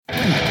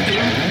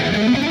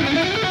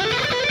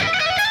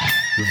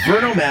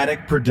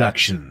Vernomatic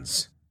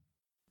Productions.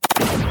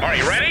 Are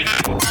you ready?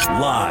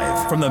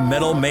 Live from the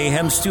Metal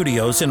Mayhem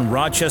Studios in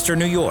Rochester,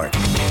 New York.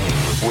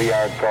 We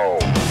are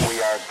gold.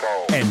 We are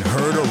gold. And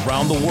heard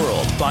around the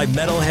world by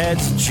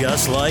metalheads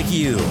just like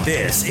you.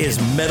 This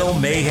is Metal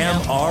Mayhem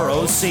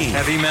ROC.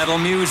 Heavy metal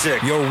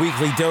music. Your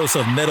weekly dose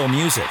of metal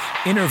music,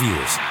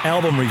 interviews,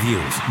 album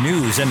reviews,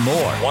 news, and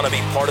more. Want to be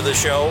part of the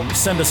show?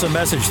 Send us a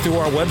message through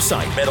our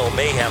website,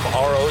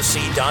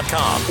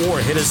 metalmayhemroc.com, or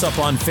hit us up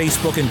on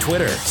Facebook and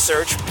Twitter.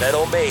 Search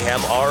Metal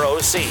Mayhem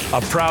ROC,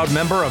 a proud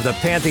member of the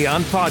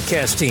Pantheon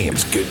podcast team.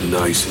 It's getting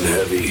nice and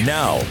heavy.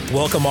 Now,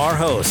 welcome our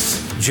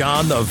hosts,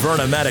 John the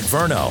Vernomatic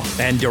Verno,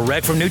 and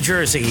direct from New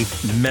Jersey,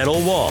 Metal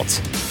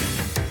Walt.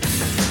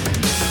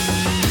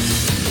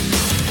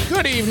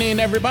 Good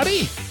evening,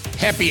 everybody.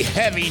 Happy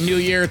Heavy New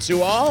Year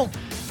to all.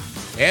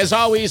 As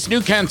always,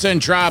 New Kenton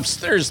drops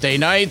Thursday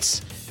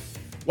nights.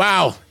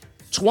 Wow,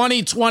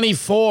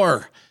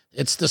 2024.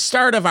 It's the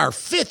start of our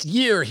 5th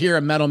year here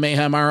at Metal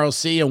Mayhem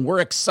ROC, and we're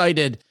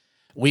excited.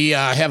 We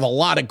have a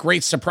lot of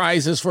great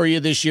surprises for you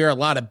this year, a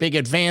lot of big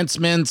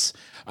advancements.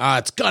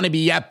 It's going to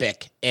be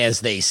epic, as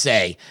they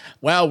say.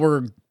 Well,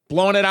 we're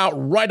blowing it out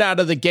right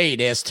out of the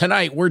gate, as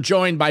tonight we're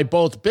joined by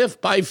both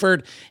Biff,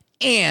 Byford,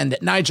 and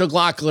Nigel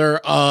Glockler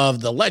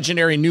of the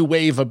legendary new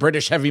wave of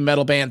British heavy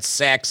metal band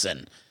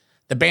Saxon.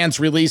 The band's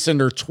releasing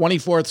their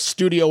 24th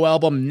studio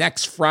album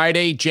next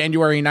Friday,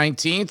 January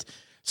 19th.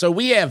 So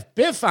we have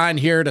Biff on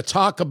here to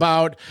talk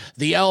about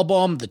the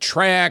album, the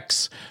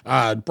tracks,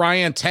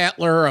 Brian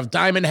Tatler of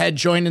Diamond Head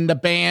joining the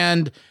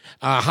band,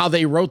 how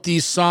they wrote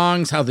these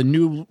songs, how the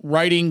new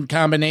writing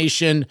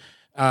combination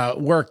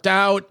worked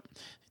out.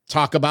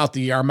 Talk about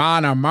the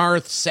Armand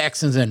Amarth,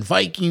 Saxons and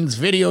Vikings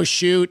video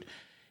shoot.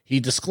 He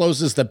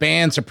discloses the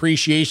band's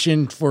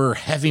appreciation for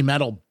heavy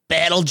metal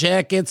battle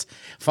jackets.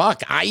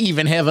 Fuck, I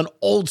even have an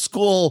old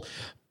school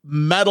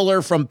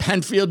metaler from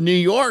Penfield, New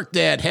York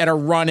that had a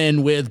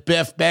run-in with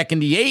Biff back in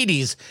the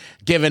 80s,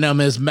 giving him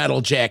his metal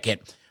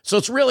jacket. So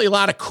it's really a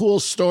lot of cool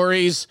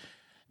stories.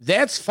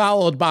 That's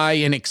followed by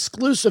an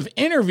exclusive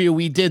interview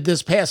we did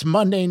this past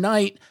Monday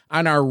night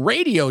on our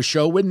radio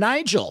show with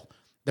Nigel.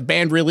 The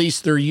band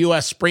released their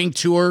U.S. spring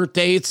tour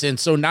dates, and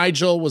so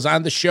Nigel was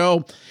on the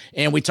show,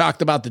 and we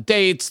talked about the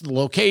dates, the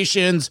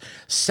locations,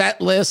 set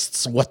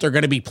lists, what they're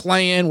going to be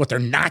playing, what they're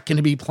not going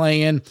to be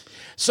playing.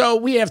 So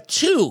we have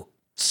 2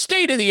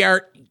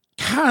 state-of-the-art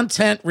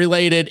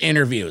content-related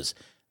interviews.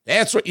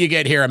 That's what you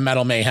get here at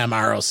Metal Mayhem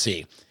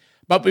ROC.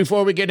 But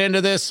before we get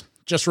into this,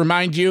 just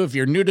remind you, if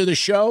you're new to the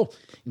show,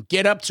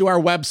 get up to our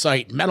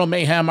website,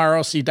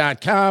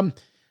 metalmayhemroc.com.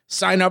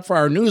 Sign up for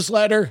our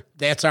newsletter.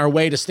 That's our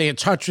way to stay in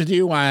touch with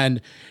you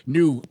on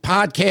new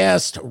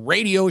podcast,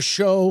 radio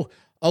show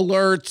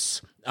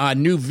alerts,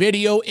 new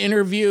video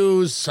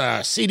interviews,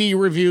 CD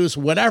reviews,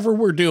 whatever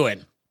we're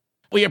doing.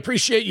 We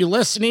appreciate you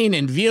listening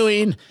and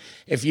viewing.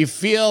 If you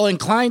feel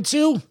inclined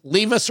to,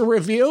 leave us a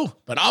review,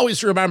 but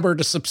always remember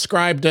to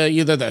subscribe to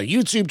either the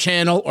YouTube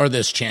channel or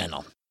this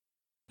channel.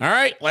 All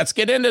right, let's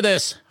get into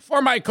this.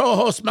 For my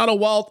co-host, Metal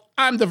Walt,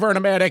 I'm the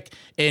Vernomatic,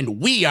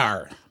 and we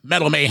are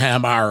Metal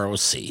Mayhem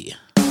ROC.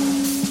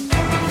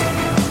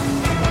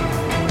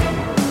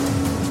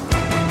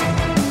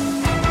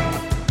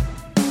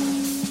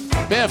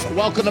 Biff,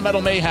 welcome to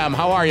Metal Mayhem.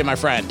 How are you, my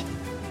friend?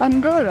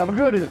 I'm good.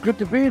 It's good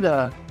to be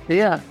there.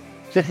 Yeah,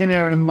 sitting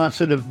there in my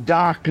sort of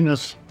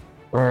darkness.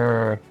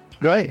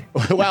 Great.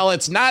 Well,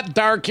 it's not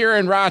dark here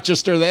in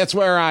Rochester. That's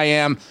where I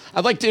am.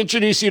 I'd like to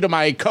introduce you to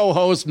my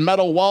co-host,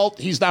 Metal Walt.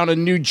 He's down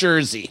in New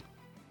Jersey.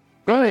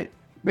 Great.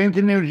 Been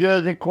to New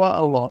Jersey quite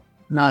a lot.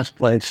 Nice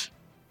place.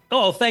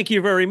 Oh, thank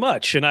you very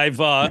much. And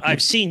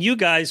I've seen you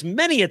guys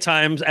many a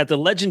times at the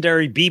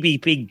legendary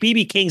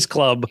BB King's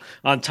Club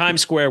on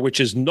Times Square, which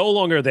is no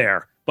longer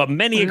there, but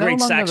many a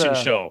great Saxon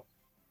show.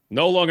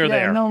 No longer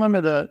there. No longer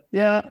there.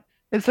 Yeah,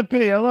 it's a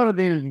pity. A lot of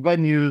these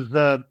venues,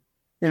 that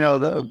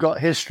have got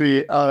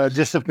history are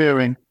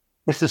disappearing.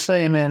 It's the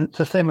same in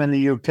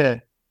the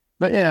UK.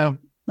 But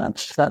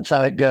that's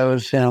how it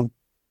goes.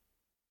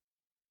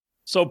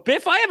 So,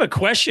 Biff, I have a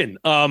question.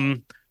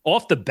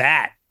 Off the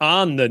bat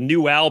on the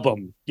new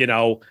album,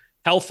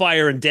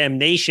 Hellfire and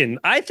Damnation.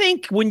 I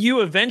think when you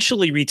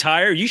eventually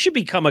retire, you should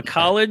become a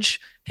college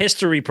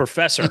history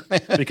professor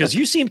because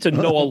you seem to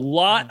know a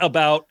lot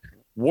about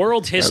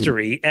world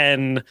history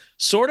and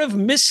sort of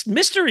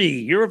mystery.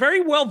 You're a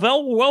very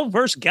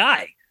well-versed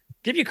guy.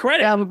 Give you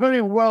credit. Yeah, I'm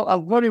very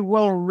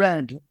well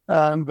read.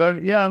 I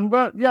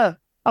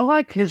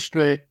like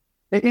history.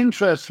 It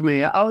interests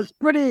me. I was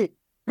pretty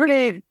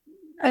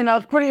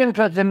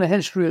interested in the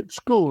history at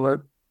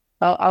school.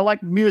 I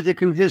like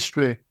music and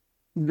history.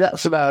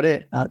 That's about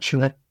it,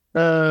 actually.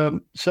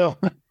 So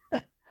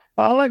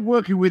I like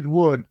working with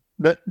wood,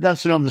 but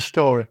that's another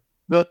story.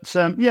 But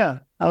I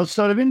was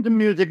sort of into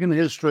music and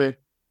history,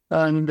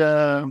 and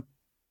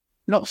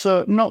not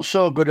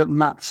so good at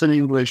maths and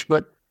English,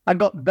 but I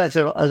got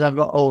better as I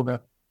got older.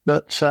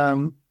 But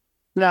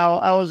now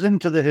I was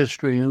into the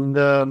history, and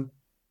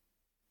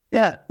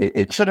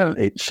it's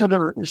an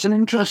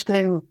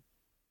interesting,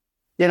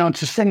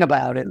 to sing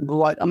about it.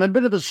 Like, I'm a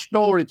bit of a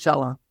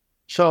storyteller,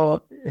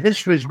 So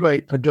history is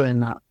great for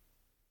doing that.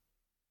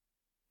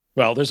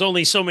 Well, there's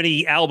only so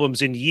many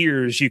albums in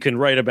years you can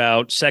write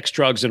about sex,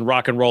 drugs, and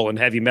rock and roll and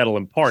heavy metal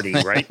and party,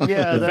 right?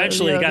 Yeah.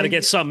 Eventually, you got to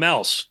get something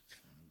else.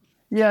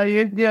 Yeah,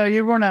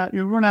 you run out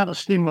of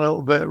steam a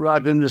little bit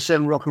rather than the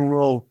same rock and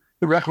roll,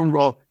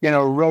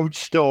 road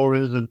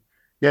stories, and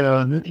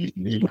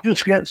it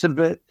just gets a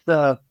bit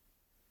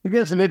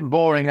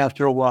boring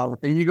after a while.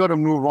 You got to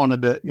move on a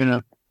bit,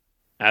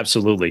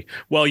 Absolutely.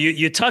 Well,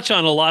 you touch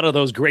on a lot of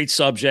those great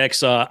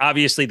subjects.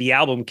 Obviously, the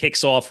album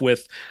kicks off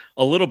with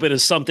a little bit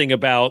of something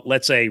about,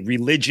 let's say,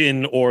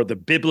 religion or the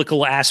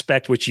biblical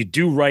aspect, which you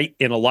do write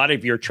in a lot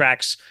of your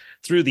tracks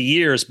through the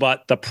years.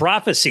 But the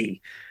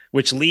prophecy,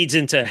 which leads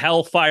into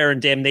Hellfire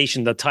and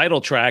Damnation, the title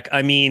track.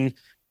 I mean,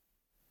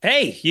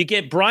 hey, you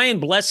get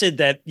Brian Blessed,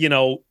 that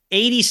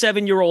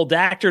 87-year-old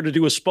actor, to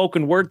do a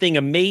spoken word thing,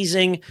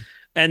 amazing.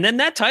 And then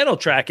that title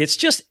track, it's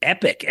just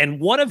epic. And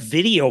what a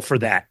video for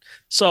that.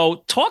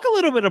 So talk a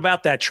little bit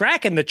about that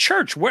track and the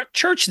church. What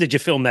church did you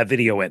film that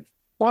video in?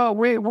 Well,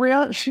 we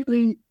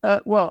actually,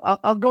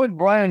 I'll go with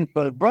Brian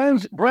first.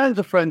 Brian's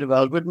a friend of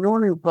ours. We've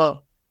known him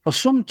for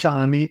some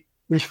time.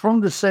 He's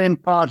from the same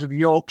part of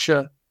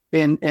Yorkshire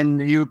in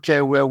the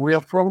UK where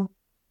we're from.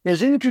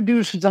 He's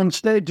introduced us on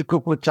stage a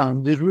couple of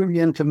times. He's really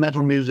into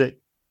metal music.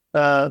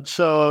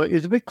 So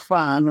he's a big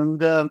fan,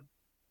 and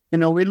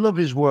we love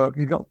his work.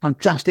 He's got a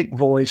fantastic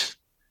voice.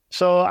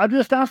 So I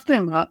just asked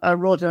him, I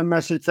wrote him a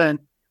message saying,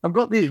 I've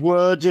got these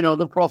words,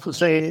 the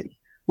prophecy.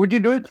 Would you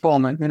do it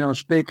for me?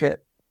 Speak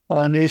it.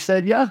 And he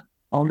said, yeah,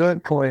 I'll do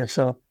it for you.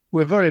 So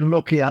we're very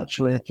lucky,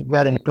 actually, to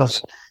get him,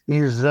 because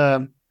he's,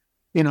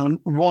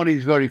 one,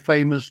 he's very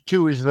famous.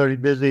 Two, he's very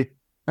busy.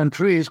 And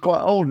three, he's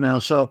quite old now.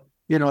 So,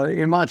 he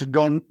might have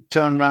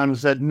turned around and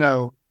said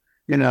no,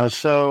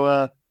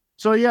 So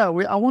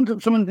I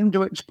wanted someone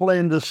to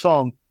explain the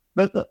song.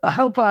 But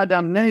Hellfire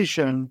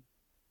Damnation,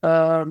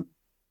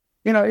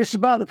 it's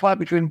about the fight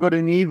between good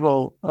and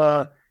evil.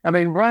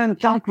 Brian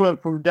Tackler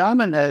from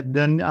Diamond Head,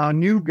 and our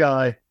new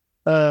guy,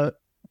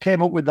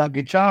 came up with that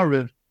guitar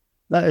riff.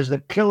 That is the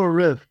killer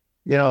riff.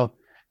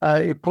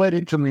 He played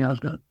it to me. I was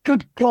going,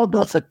 good God,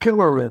 that's a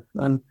killer riff.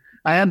 And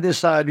I had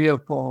this idea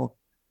for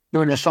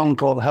doing a song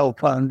called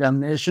Hellfire and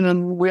Damnation,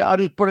 and I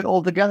just put it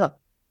all together.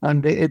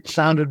 And it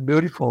sounded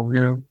beautiful,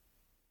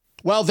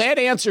 Well, that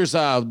answers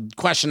a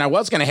question I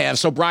was going to have.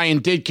 So Brian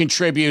did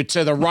contribute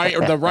to the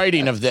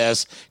writing of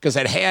this, because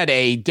it had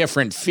a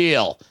different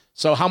feel.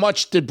 So how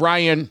much did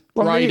Brian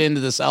write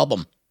into this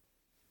album?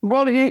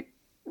 Well,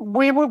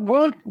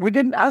 we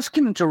didn't ask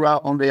him to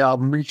write on the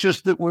album. It's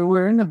just that we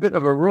were in a bit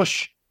of a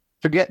rush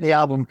to get the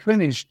album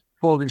finished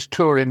for this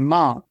tour in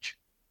March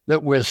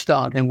that we're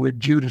starting with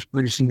Judas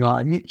Priest and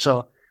God.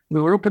 So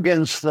we were up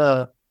against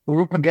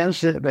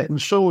it a bit,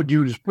 and so were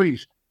Judas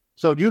Priest.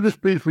 So Judas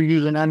Priest were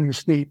using Andy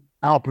Sneap,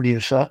 our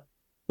producer,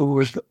 who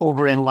was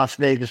over in Las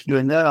Vegas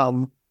doing their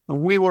album,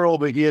 and we were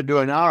over here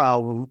doing our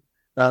album.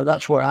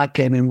 That's where I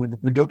came in with the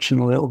production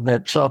a little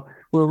bit. So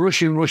we were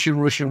rushing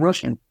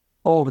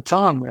all the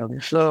time, really.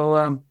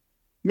 So,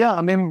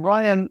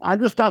 Brian, I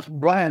just asked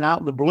Brian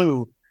out of the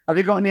blue, have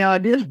you got any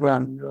ideas,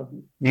 Brian?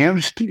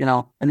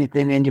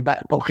 Anything in your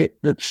back pocket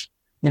that's,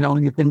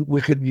 you think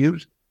we could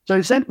use? So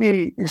he sent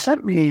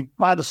me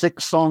 5 or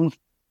 6 songs,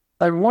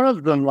 and one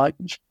of them,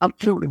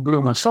 absolutely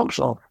blew my socks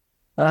off.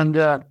 And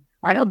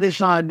I had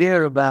this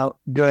idea about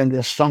doing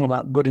this song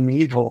about good and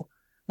evil.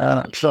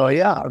 I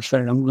was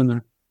saying I'm going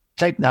to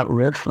take that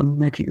riff and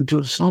make it into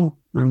a song,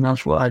 and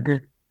that's what I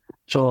did.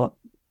 So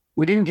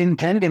we didn't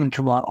intend him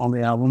to write on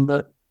the album,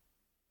 but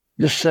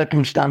the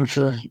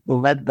circumstances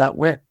led that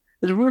way.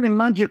 It's really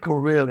magical,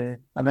 really.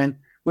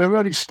 We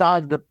already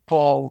started that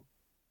Paul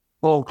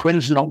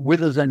Quinn's not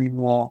with us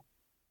anymore.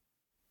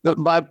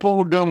 But by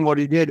Paul doing what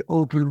he did,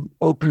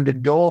 opened the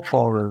door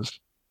for us,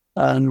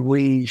 and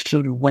we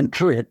sort of went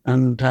through it.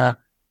 And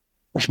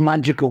this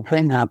magical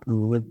thing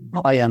happened with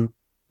Brian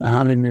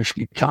having this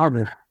guitar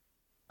riff,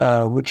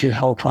 which is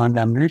Hellfire and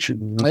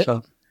Damnation.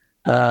 So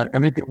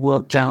everything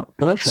worked out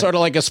perfect. Sort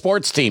of like a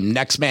sports team,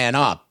 next man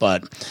up.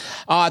 But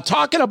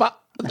talking about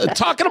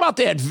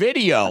that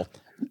video.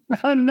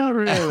 Not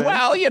really.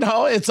 Well,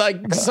 it's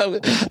like, so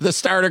the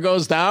starter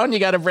goes down, you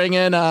got to bring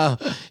in,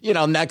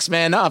 next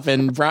man up.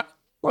 And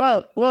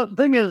Well, the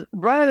thing is,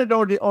 Brian had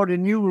already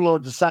knew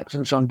loads of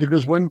Saxon songs,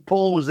 because when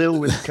Paul was ill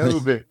with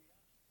COVID,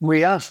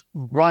 we asked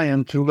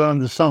Brian to learn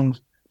the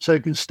songs so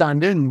he could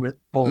stand in with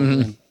Paul.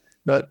 Mm-hmm.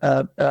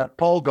 But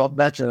Paul got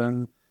better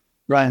and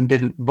Brian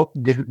didn't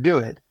do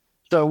it.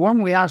 So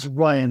when we asked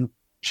Brian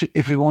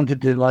if he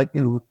wanted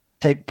to,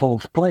 take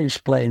Paul's place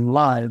playing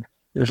live,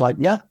 he was like,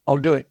 yeah, I'll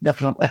do it,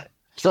 definitely.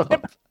 So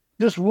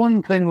just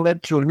one thing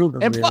led to another,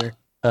 really.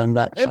 And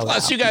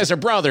plus, you guys are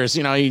brothers.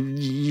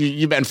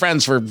 You've been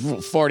friends for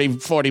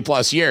 40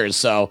 plus years.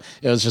 So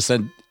it was just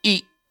an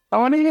eat.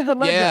 Oh, and he's a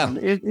legend.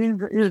 Yeah.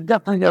 He's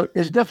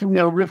definitely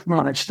a riff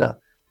master,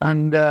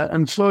 and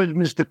so is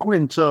Mr.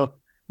 Quinn. So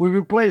we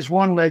replaced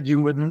one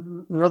legend with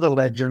another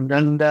legend,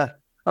 and a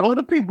lot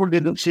of people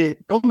didn't see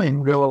it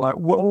coming. They were like,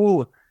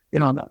 "Whoa,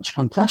 that's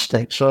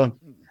fantastic!" So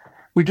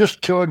we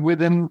just toured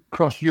with him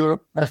across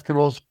Europe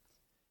festivals,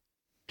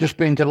 just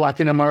been to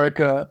Latin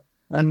America,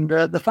 and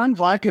the fans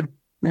like him.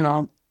 You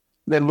know,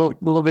 they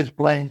love his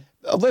playing.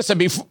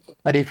 Listen,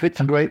 and he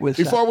fits great with.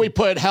 Before we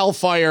put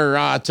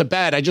Hellfire to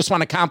bed, I just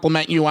want to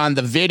compliment you on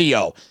the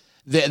video.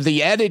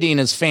 The editing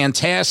is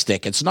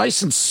fantastic. It's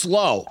nice and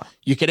slow.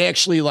 You could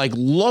actually like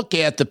look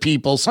at the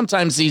people.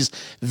 Sometimes these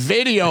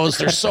videos,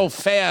 they're so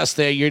fast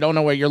that you don't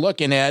know what you're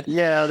looking at.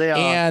 Yeah, they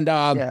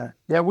are.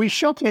 And we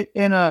shot it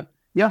in a.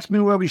 You asked me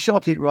where we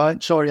shot it,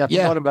 right? Sorry, I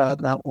forgot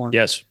about that one.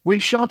 Yes, we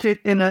shot it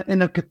in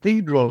a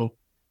cathedral,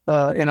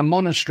 in a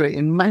monastery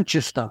in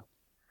Manchester,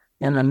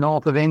 in the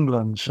north of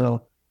England.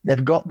 So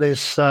they've got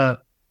this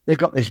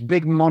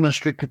big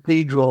monastery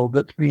cathedral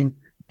that's been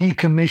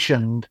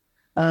decommissioned.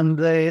 And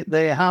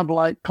they have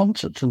like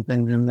concerts and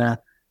things in there.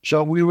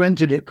 So we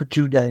rented it for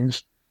 2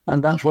 days,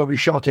 and that's where we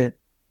shot it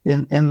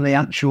in the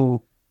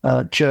actual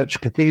church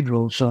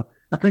cathedral. So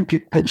I think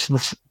it fits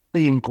the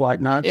theme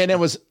quite nicely. And it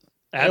was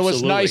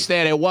nice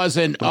that it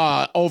wasn't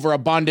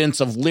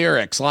overabundance of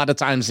lyrics. A lot of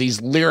times these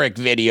lyric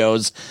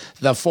videos,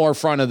 the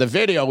forefront of the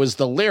video is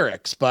the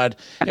lyrics. But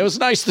it was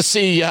nice to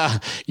see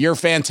your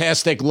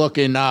fantastic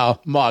looking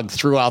mug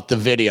throughout the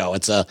video.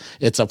 It's a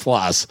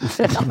plus.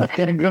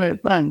 Okay,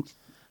 great, thanks.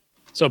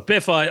 So,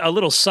 Biff, a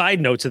little side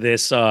note to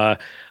this,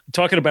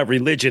 talking about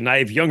religion, I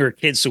have younger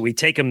kids, so we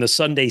take them to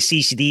Sunday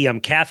CCD.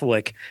 I'm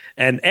Catholic.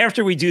 And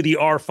after we do the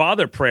Our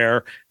Father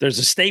prayer, there's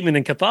a statement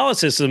in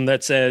Catholicism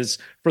that says,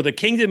 "For the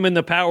kingdom and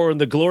the power and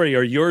the glory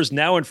are yours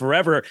now and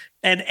forever."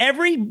 And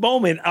every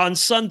moment on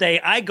Sunday,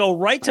 I go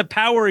right to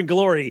power and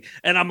glory.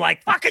 And I'm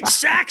like, fucking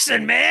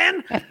Saxon,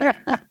 man.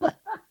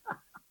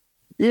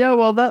 Yeah,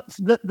 well, that's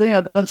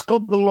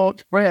called the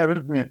Lord's Prayer,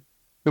 isn't it?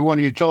 The one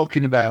you're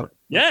talking about.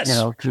 Yes. You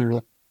know,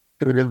 through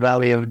the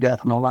valley of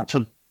death and all that.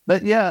 So,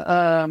 but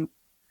I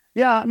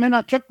mean,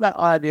 I took that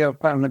idea of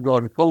power and the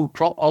glory,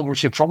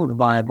 obviously from the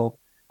Bible,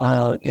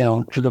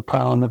 to the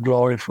power and the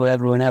glory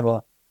forever and ever.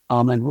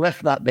 And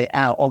left that bit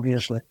out,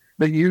 obviously,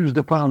 but used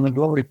the power and the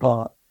glory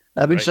part.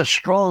 Right. It's a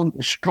strong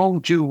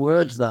 2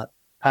 words, that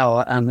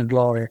power and the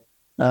glory.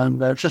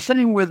 And it's the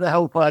same with the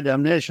Hellfire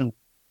Damnation.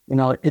 You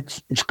know,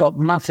 it's got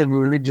massive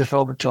religious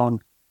overtone.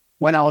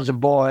 When I was a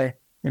boy,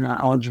 you know,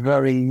 I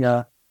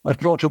was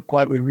brought up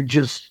quite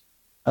religious.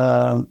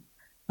 I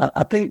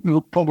think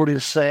you'll probably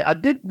say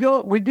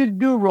we did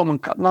do Roman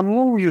Catholic. My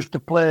mum used to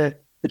play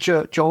the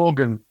church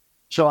organ,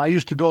 so I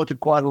used to go to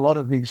quite a lot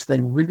of these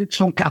things. We did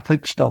some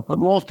Catholic stuff, but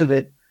most of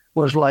it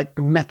was like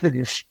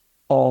Methodist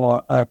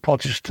or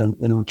Protestant,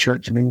 you know,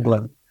 Church of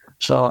England.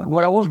 So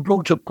I was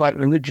brought up quite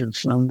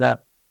religious, and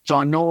so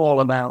I know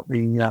all about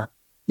the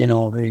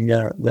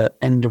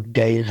end of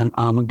days and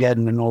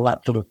Armageddon and all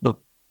that sort of stuff.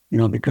 You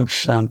know,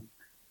 because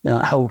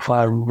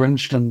Hellfire and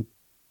Brimstone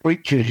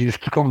preachers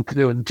used to come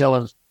through and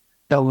tell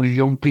the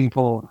young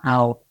people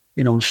how,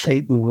 you know,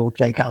 Satan will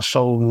take our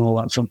soul and all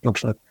that sort of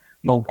stuff. So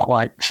not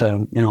quite,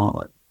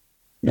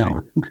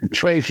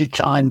 Tracy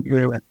time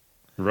through it.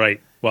 Right.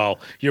 Well,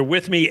 you're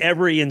with me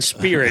in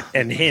spirit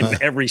and him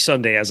every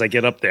Sunday as I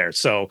get up there.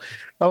 So,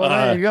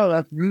 there you go.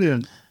 That's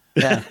brilliant.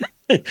 Yeah.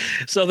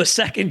 So the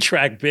second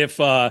track, Biff,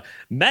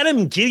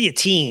 Madame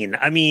Guillotine.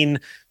 I mean,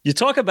 you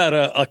talk about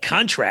a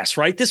contrast,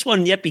 right? This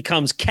one yet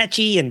becomes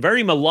catchy and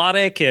very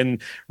melodic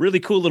and really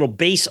cool little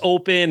bass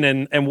open.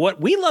 And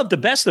what we love the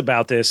best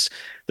about this,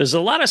 there's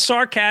a lot of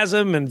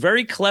sarcasm and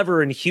very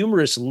clever and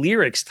humorous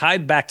lyrics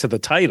tied back to the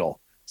title.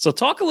 So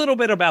talk a little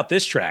bit about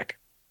this track.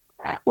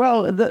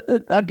 Well,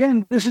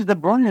 again, this is the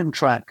Brian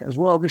track as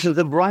well. This is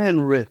the Brian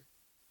riff.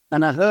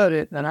 And I heard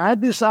it, and I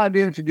had this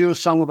idea to do a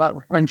song about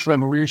the French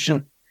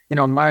Revolution. You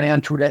know, Marie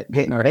Antoinette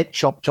getting her head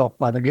chopped off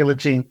by the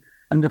guillotine.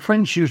 And the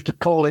French used to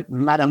call it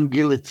Madame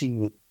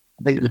Guillotine.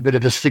 I think it's a bit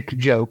of a sick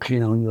joke, you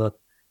know,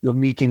 you're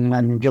meeting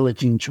Madame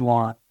Guillotine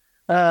tomorrow.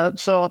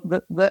 So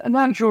the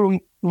natural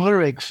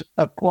lyrics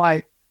are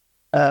quite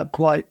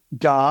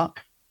dark,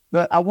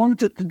 but I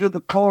wanted to do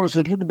the chorus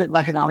a little bit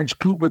like an Alex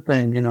Cooper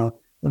thing, you know,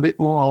 a bit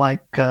more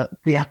like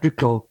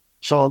theatrical.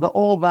 So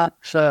all that,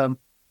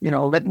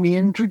 let me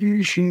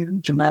introduce you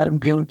to Madame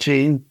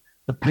Guillotine,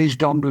 but please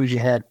don't lose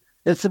your head.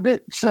 It's a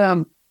bit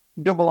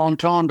double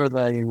entendre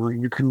there.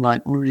 You can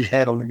like lose your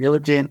head on the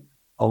guillotine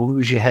or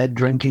lose your head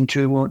drinking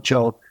too much,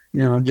 or,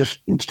 you know,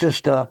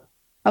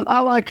 I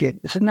like it.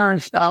 It's a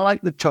nice, I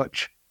like the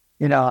touch.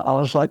 You know, I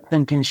was like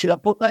thinking, should I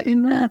put that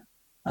in there?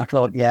 I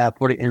thought, yeah,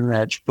 put it in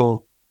there. It's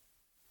cool.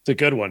 It's a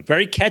good one.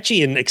 Very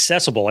catchy and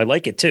accessible. I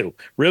like it too.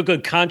 Real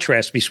good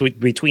contrast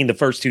between the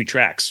first 2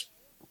 tracks.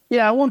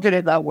 Yeah, I wanted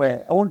it that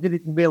way. I wanted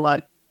it to be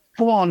like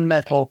full-on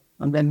metal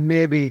and then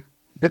maybe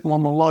a bit more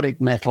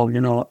melodic metal, you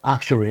know,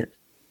 after it.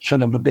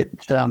 Sort of a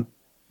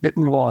bit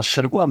more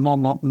sort of,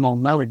 more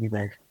melody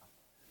based.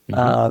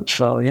 Mm-hmm.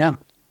 So yeah,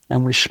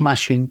 and we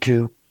smash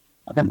into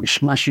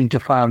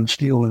Fire and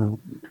Steel and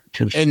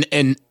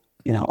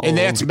you know, and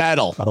that's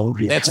metal.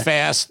 That's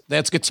fast.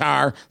 That's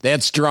guitar.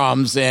 That's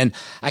drums, and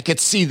I could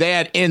see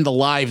that in the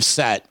live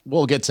set.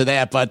 We'll get to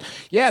that, but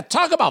yeah,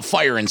 talk about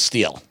Fire and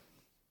Steel.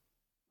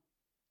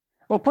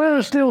 Well, Fire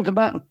and Steel is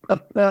about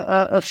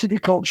a city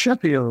called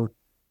Sheffield,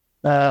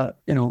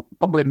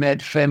 probably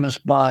made famous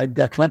by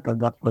Def Leppard.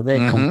 That's where they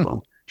come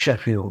from,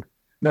 Sheffield.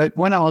 But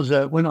when I was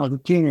a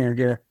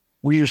teenager,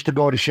 we used to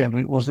go to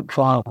Sheffield. It wasn't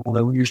far from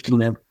where we used to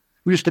live.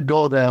 We used to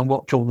go there and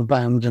watch all the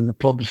bands in the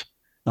pubs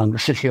and the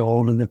City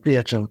Hall and the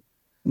theatre.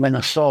 When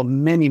I saw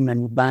many,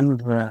 many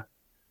bands there.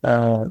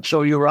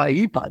 So Uriah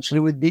Heep,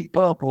 actually, with Deep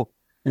Purple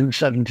in the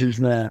 70s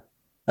there.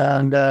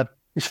 And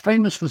it's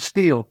famous for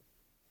steel.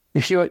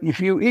 If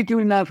you eat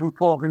your knife and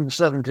fork in the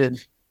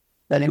 70s,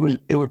 then it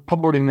was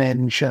probably made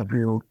in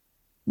Sheffield.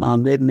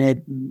 And they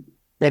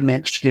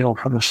made steel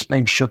for the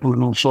space shuttle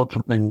and all sorts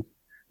of things.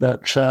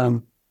 But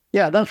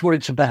that's what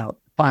it's about.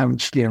 Fire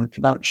and steel. It's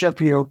about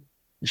Sheffield.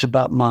 It's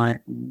about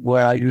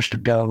where I used to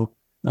go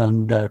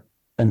and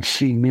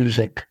see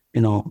music.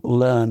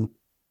 Learn.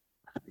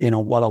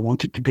 What I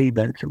want it to be.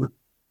 Basically,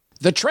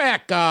 the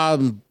track.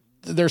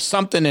 There's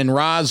something in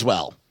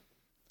Roswell.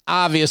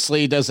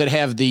 Obviously, does it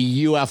have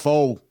the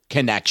UFO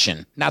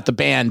connection? Not the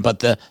band, but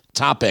the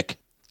topic.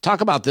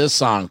 Talk about this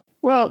song.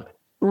 Well,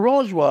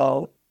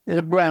 Roswell is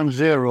a ground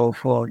zero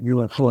for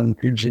UFO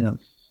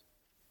enthusiasts.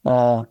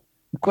 The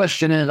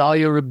question is, are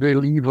you a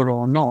believer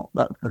or not?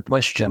 That's the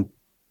question.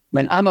 I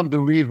mean, I'm a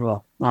believer.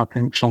 I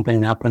think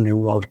something happened in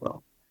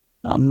Roswell.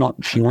 I'm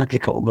not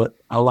fanatical, but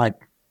I like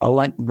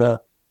the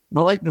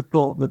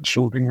thought that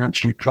something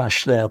actually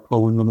crashed there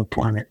from another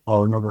planet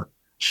or another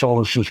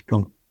solar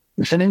system.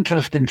 It's an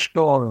interesting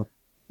story,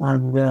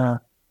 and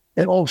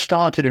it all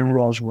started in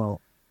Roswell.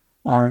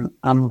 And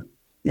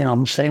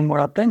I'm saying what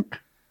I think.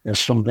 There's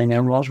something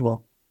in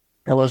Roswell.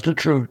 Tell us the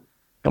truth.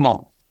 Come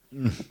on.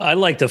 I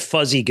like the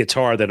fuzzy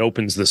guitar that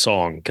opens the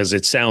song because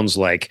it sounds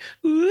like,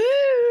 we're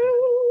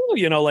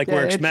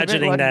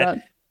imagining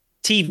that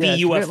TV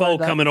UFO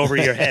coming over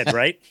your head,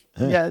 right?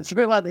 Yeah, it's a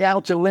bit like the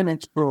Outer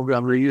Limits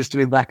program that used to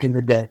be back in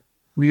the day.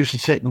 We used to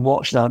sit and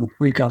watch that and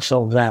freak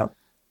ourselves out.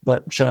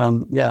 But,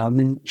 some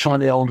of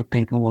the older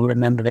people will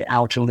remember the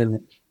Outer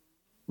Limits.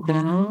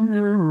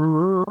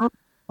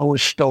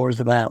 Always stories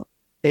about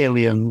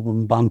aliens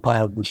and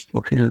vampires and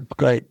stuff. It's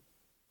great.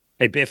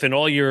 Hey, Biff, in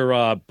all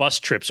your bus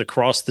trips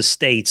across the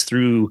states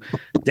through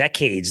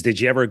decades, did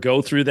you ever go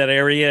through that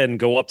area and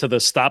go up to the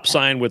stop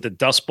sign with the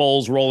dust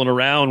bowls rolling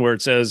around where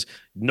it says,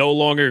 no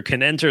longer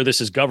can enter,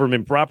 this is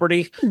government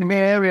property? You mean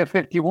Area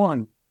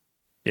 51?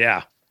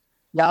 Yeah.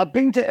 Yeah, I've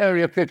been to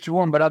Area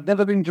 51, but I've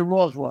never been to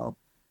Roswell.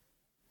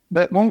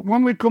 But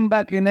when we come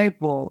back in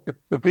April,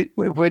 if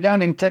we're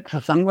down in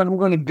Texas, I'm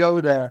going to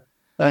go there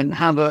and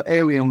have an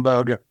alien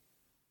burger.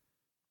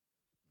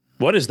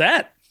 What is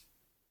that?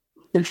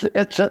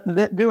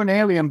 They do an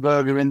alien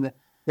burger in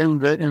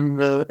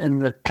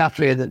the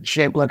cafe that's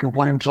shaped like a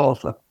flying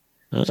saucer.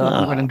 So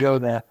I'm going to go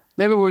there.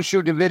 Maybe we'll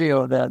shoot a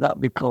video there.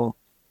 That'd be cool.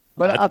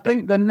 But I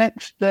think the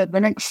next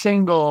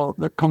single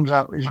that comes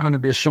out is going to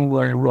be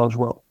somewhere in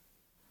Roswell.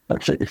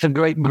 It's a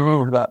great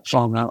groove, that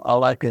song. I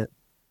like it.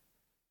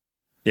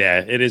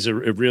 Yeah, it is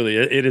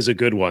a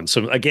good one.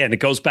 So again, it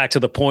goes back to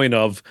the point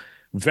of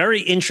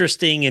very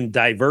interesting and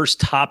diverse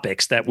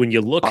topics that when you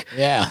look,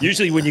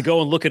 usually when you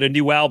go and look at a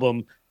new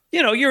album,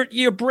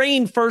 your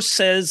brain first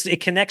says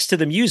it connects to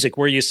the music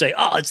where you say,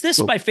 oh, it's this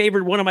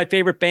one of my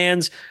favorite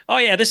bands. Oh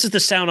yeah, this is the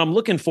sound I'm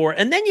looking for.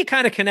 And then you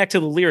kind of connect to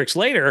the lyrics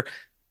later.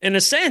 In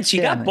a sense,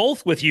 you got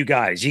both with you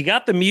guys. You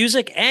got the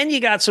music and you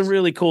got some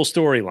really cool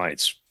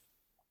storylines.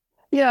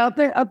 Yeah,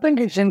 I think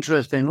it's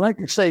interesting. Like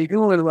you say, you can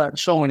look at that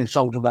song and it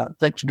talks about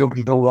sex, drugs,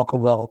 and rock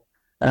and roll.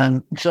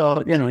 And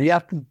so, you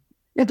have to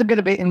get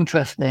a bit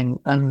interesting.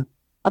 And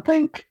I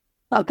think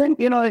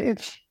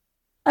it's,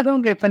 I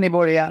don't know if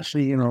anybody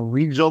actually,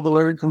 reads all the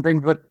lyrics and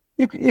things, but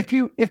if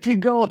you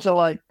go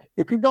to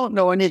if you don't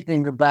know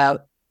anything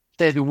about,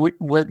 say,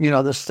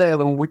 the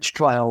Salem witch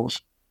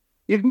trials,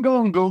 you can go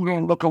on Google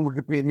and look on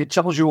Wikipedia. It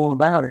tells you all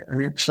about it.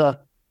 And it's a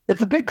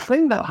big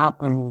thing that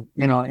happened,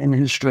 in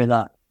history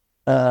that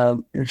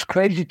it's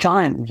crazy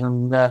times,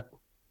 and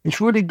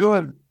it's really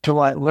good to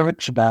write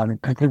lyrics about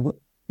it because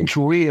it's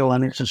real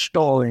and it's a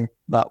story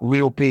about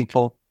real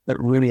people that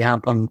really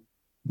happened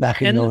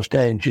back in those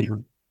days.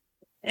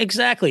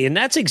 Exactly. And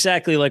that's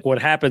exactly like what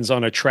happens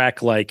on a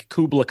track like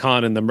Kubla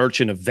Khan and the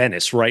Merchant of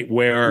Venice, right?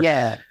 Where,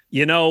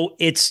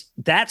 it's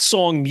that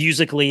song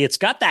musically, it's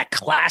got that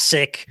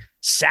classic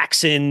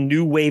Saxon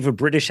new wave of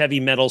British heavy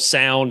metal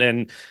sound.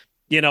 And,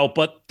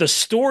 but the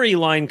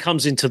storyline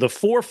comes into the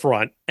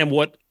forefront. And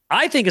what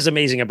I think is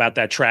amazing about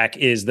that track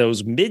is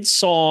those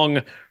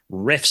mid-song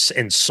riffs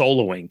and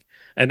soloing.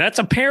 And that's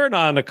apparent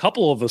on a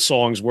couple of the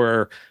songs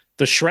where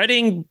the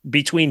shredding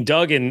between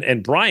Doug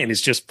and Brian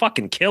is just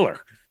fucking killer.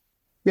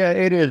 Yeah,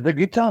 it is. The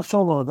guitar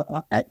solos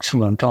are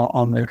excellent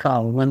on the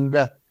album, and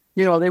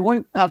they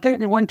went. I think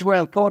they went away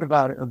and thought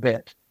about it a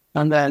bit,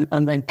 and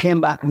then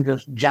came back and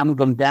just jammed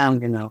them down.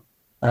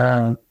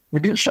 We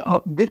did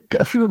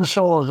a few of the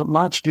solos at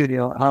my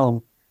studio at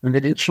home, and they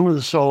did some of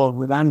the solos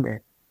with Andy.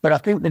 But I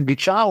think the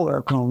guitar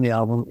work on the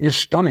album is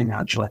stunning,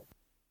 actually.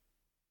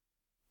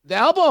 The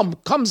album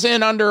comes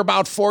in under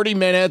about 40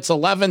 minutes,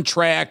 11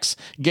 tracks,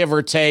 give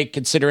or take,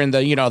 considering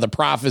the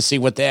prophecy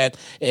what that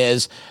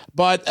is.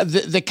 But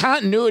the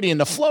continuity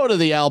and the flow to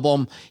the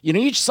album,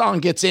 each song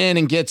gets in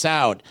and gets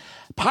out.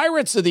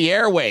 Pirates of the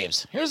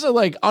Airwaves. Here's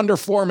a under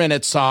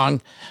 4-minute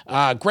song.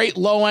 Great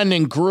low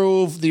ending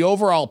groove. The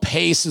overall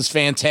pace is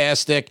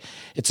fantastic.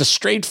 It's a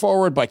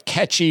straightforward but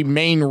catchy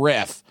main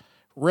riff.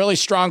 Really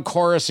strong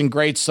chorus and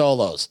great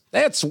solos.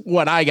 That's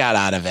what I got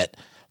out of it.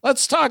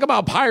 Let's talk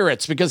about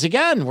Pirates, because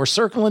again, we're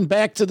circling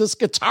back to this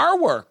guitar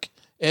work.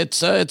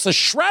 It's a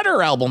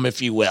shredder album,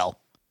 if you will.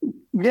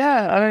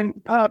 Yeah, I mean,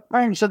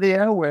 Pirates of the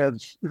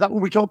Airwaves. Is that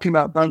what we're talking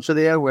about, Pirates of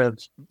the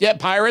Airwaves? Yeah,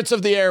 Pirates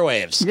of the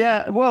Airwaves.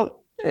 Yeah,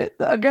 well,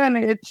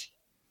 it's,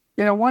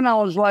 when I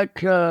was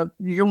like a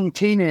young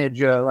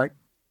teenager, like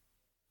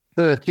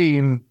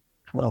 13,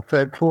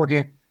 14,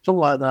 something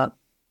like that.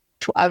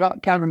 I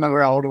can't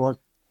remember how old I was.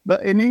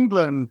 But in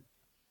England,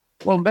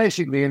 well,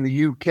 basically in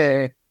the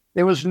UK,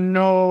 there was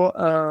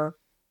no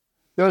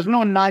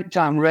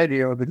nighttime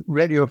radio. The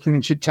radio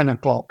finished at 10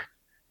 o'clock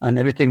and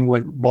everything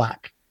went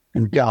black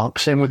and dark.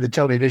 Same with the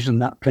television,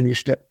 that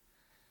finished at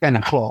 10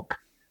 o'clock.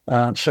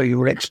 So you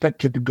were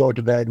expected to go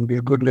to bed and be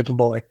a good little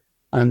boy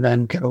and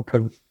then get up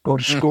and go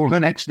to school the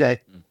next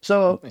day.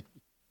 So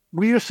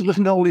we used to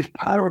listen to all these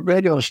pirate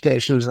radio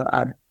stations that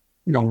had,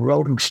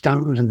 Rolling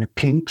Stones and the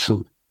Kinks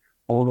and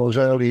all those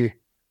 60s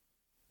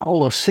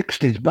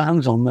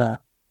bands on there.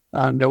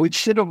 And we'd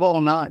sit up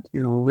all night,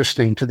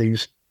 listening to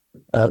these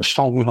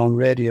songs on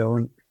radio.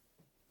 And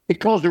it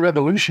caused a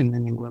revolution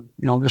in England.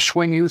 The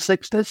swing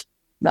U60s,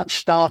 that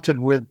started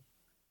with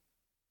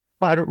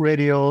pirate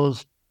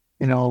radios,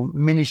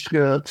 mini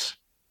skirts,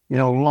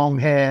 long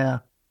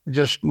hair,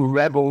 just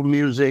rebel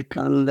music.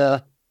 And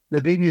the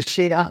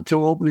BBC had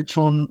to open its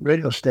own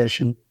radio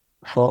station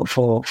for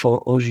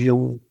us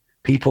young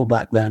people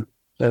back then.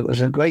 So it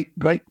was a great,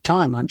 great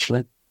time,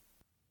 actually.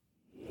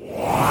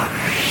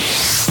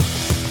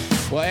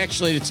 Well,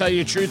 actually, to tell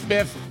you the truth,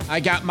 Biff,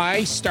 I got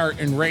my start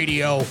in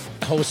radio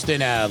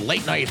hosting a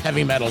late-night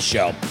heavy metal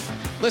show.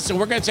 Listen,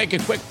 we're going to take a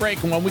quick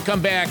break, and when we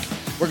come back,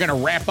 we're going to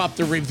wrap up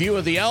the review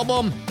of the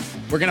album.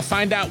 We're going to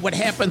find out what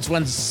happens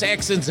when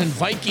Saxons and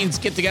Vikings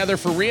get together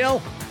for real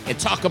and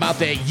talk about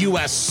that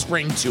U.S.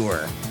 spring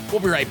tour.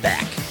 We'll be right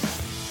back.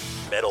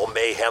 Metal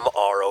Mayhem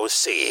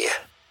ROC.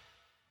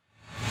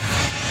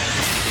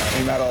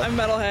 I'm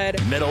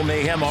Metalhead. Metal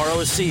Mayhem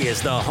ROC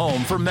is the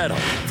home for metal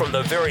from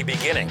the very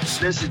beginnings.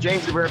 This is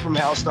James DeBerre from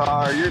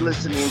Hellstar. You're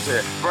listening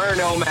to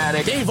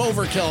Burn-O-Matic. Dave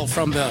Overkill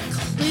from the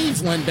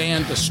Cleveland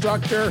band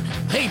Destructor.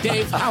 Hey,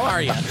 Dave, how are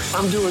you?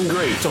 I'm doing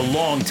great. To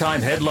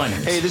longtime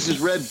headliners. Hey, this is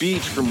Red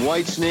Beach from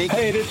Whitesnake.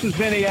 Hey, this is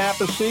Vinny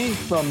Appice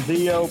from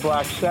Dio,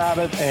 Black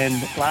Sabbath, and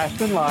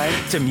Last in Line.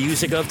 To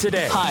music of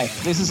today. Hi,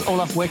 this is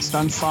Olaf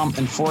Wickstrand from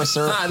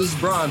Enforcer. Hi, this is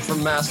Braun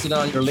from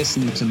Mastodon. You're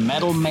listening to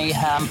Metal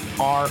Mayhem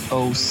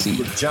ROC.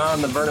 With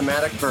John the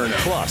Burn-O-Matic Burner.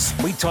 Plus,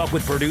 we talk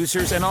with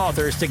producers and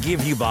authors to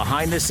give you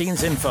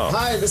behind-the-scenes info.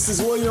 Hi, this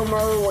is William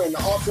Irwin,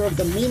 author of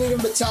The Meaning of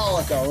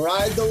Metallica,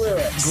 Ride the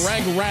Lyrics.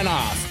 Greg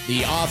Renoff,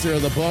 the author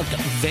of the book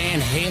Van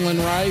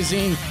Halen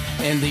Rising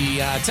and the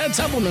Ted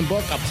Templeman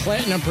book, A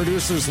Platinum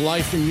Producer's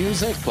Life in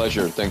Music.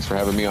 Pleasure. Thanks for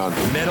having me on.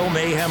 Metal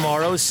Mayhem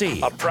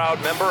ROC, a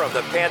proud member of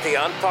the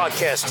Pantheon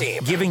podcast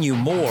team, giving you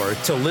more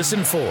to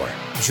listen for.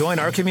 Join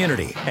our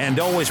community, and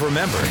always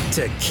remember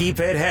to keep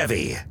it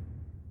heavy.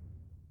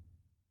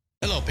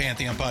 Hello,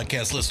 Pantheon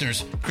podcast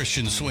listeners.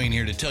 Christian Swain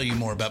here to tell you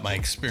more about my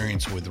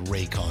experience with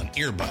Raycon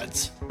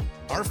earbuds.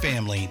 Our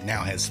family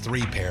now has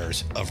 3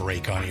 pairs of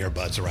Raycon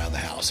earbuds around the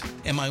house,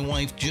 and my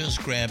wife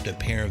just grabbed a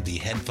pair of the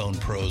Headphone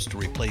Pros to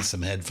replace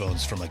some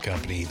headphones from a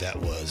company that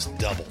was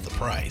double the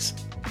price.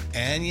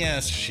 And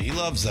yes, she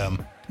loves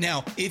them.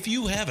 Now, if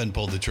you haven't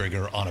pulled the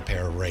trigger on a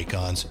pair of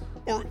Raycons,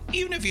 or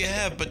even if you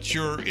have, but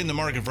you're in the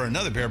market for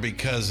another pair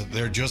because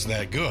they're just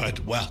that good,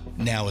 well,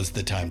 now is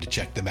the time to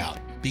check them out,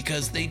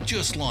 because they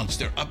just launched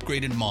their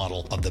upgraded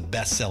model of the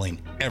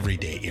best-selling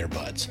everyday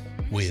earbuds.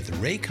 With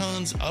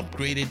Raycon's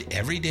upgraded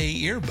everyday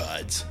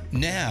earbuds,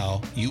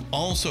 now you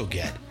also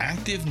get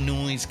active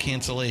noise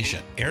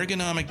cancellation,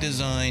 ergonomic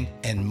design,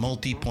 and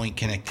multi-point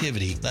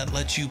connectivity that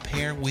lets you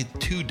pair with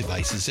 2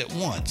 devices at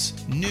once.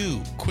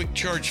 New quick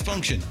charge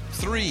function,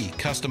 3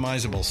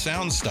 customizable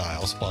sound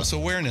styles, plus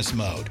awareness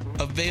mode.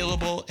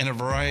 Available in a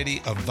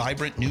variety of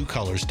vibrant new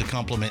colors to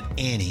complement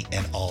any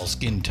and all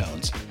skin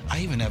tones.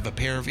 I even have a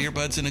pair of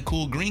earbuds in a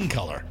cool green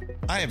color.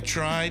 I have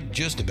tried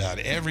just about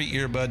every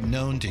earbud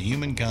known to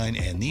humankind,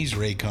 and these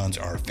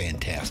Raycons are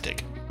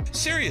fantastic.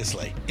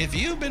 Seriously, if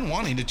you've been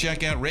wanting to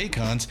check out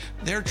Raycons,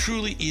 there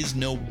truly is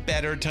no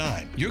better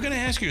time. You're going to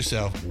ask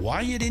yourself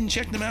why you didn't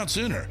check them out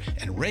sooner,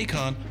 and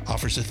Raycon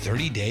offers a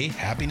 30-day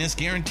happiness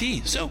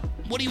guarantee. So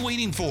what are you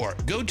waiting for?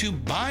 Go to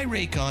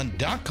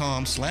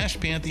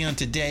buyraycon.com/Pantheon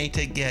today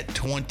to get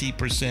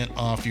 20%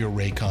 off your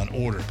Raycon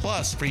order,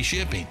 plus free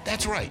shipping.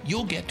 That's right,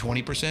 you'll get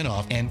 20%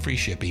 off and free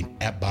shipping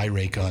at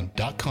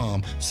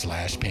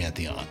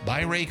buyraycon.com/Pantheon.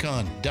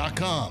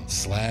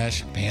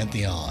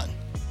 buyraycon.com/Pantheon.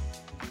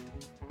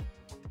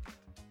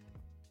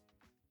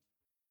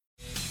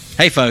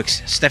 Hey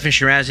folks, Stefan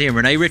Shirazi and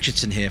Renee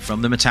Richardson here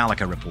from the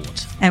Metallica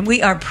Report. And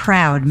we are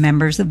proud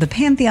members of the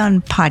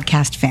Pantheon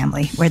podcast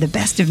family, where the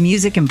best of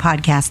music and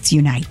podcasts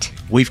unite.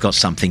 We've got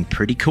something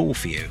pretty cool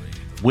for you.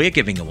 We're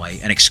giving away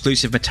an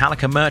exclusive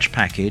Metallica merch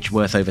package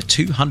worth over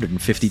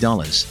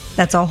 $250.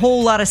 That's a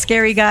whole lot of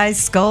Scary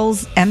Guys,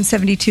 skulls,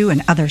 M72,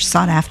 and other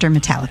sought-after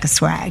Metallica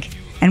swag.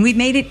 And we've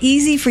made it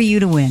easy for you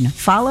to win.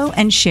 Follow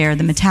and share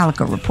the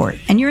Metallica Report,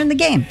 and you're in the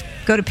game.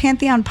 Go to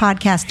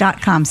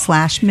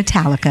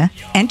pantheonpodcast.com/Metallica,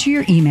 enter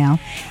your email,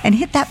 and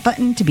hit that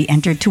button to be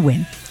entered to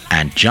win.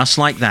 And just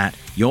like that,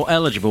 you're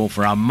eligible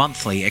for our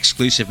monthly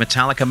exclusive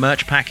Metallica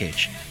merch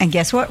package. And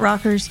guess what,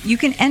 rockers? You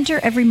can enter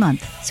every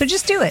month, so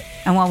just do it.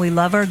 And while we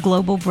love our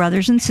global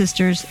brothers and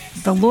sisters,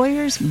 the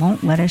lawyers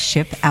won't let us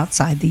ship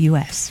outside the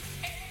U.S.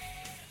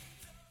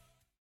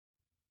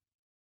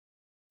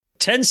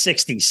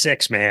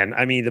 1066, man.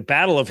 I mean, the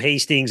Battle of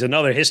Hastings,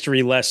 another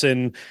history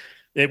lesson.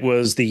 It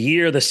was the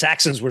year the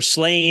Saxons were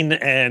slain,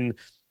 and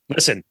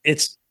listen,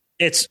 it's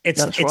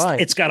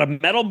got a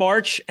metal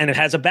march and it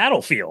has a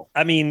battlefield.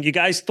 I mean, you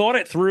guys thought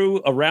it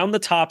through around the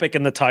topic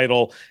and the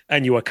title,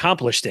 and you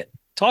accomplished it.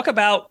 Talk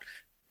about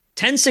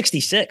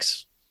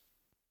 1066.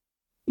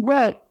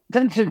 Well,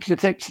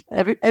 1066.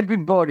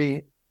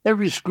 Everybody,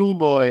 every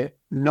schoolboy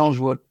knows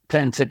what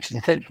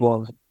 1066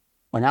 was.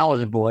 When I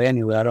was a boy,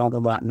 anyway. I don't know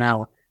about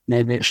now.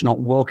 Maybe it's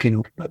not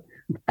working, but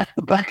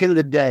back in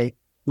the day,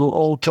 we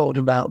all talked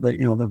about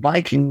the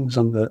Vikings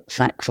and the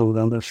Saxons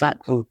and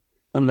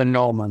the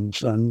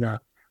Normans. And I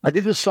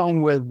did a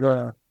song with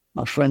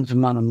my friends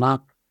Man and Matt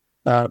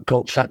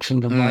called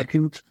Saxons and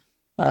Vikings.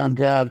 And,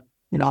 I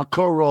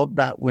co-wrote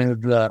that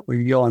with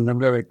you on the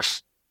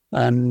lyrics.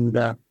 And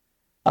I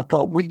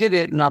thought, we did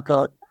it. And I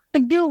thought, I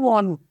do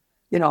one,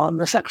 and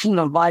the Saxons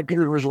and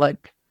Vikings was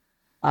like,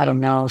 I don't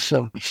know,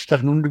 so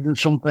 700 and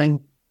something.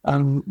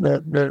 And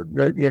the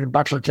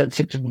Battle of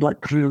 1066 was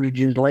like 3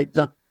 regions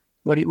later.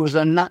 But it was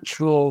a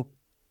natural,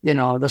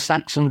 the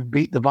Saxons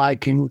beat the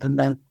Vikings and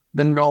then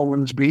the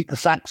Normans beat the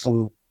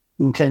Saxons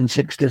in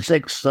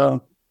 1066.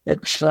 So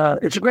it's a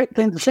great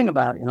thing to sing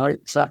about,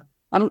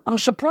 I'm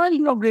surprised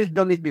nobody's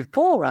done it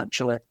before,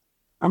 actually.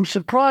 I'm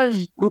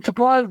surprised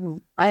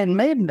Iron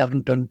Maiden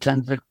haven't done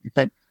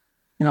 1066.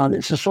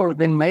 It's the sort of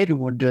thing Maiden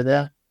would do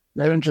there.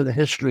 They're into the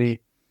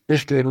history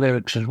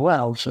lyrics as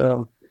well.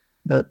 So,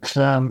 but,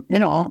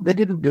 they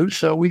didn't do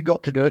so. We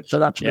got to do it. So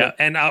that's good.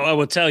 And I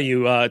will tell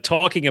you,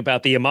 talking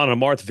about the Amon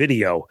Amarth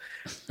video,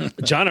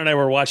 John and I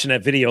were watching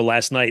that video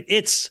last night.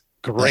 It's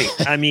great.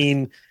 I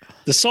mean,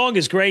 the song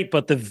is great,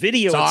 but the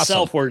video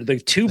itself, where the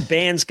two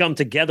bands come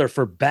together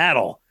for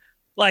battle,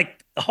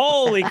 like,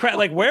 holy crap.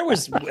 Like, where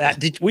was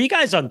that? Were you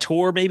guys on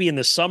tour maybe in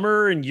the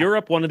summer in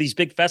Europe, one of these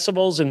big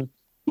festivals? And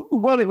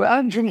well, it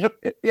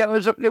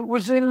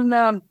was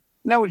in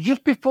no,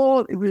 just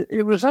before,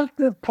 it was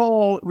after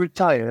Paul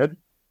retired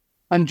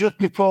and just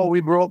before we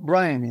brought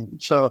Brian in.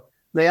 So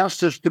they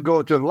asked us to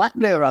go to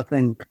Latvia, I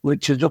think,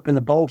 which is up in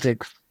the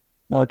Baltics,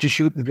 to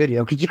shoot the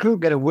video, because you couldn't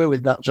get away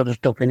with that sort of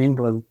stuff in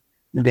England.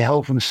 The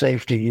health and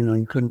safety,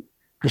 you couldn't,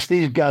 because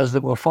these guys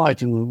that were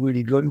fighting were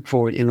really good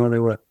for it. They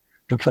were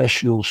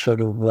professional sort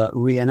of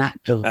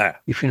reenactors,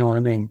 if you know what I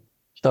mean.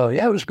 So,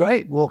 yeah, it was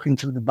great walking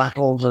through the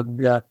battles, and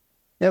it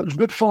was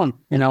good fun.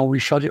 We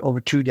shot it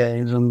over 2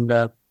 days,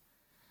 and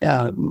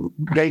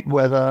great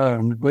weather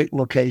and great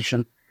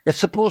location. It's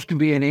supposed to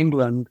be in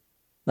England,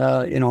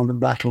 the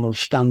Battle of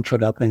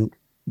Stamford, I think.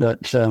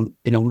 But,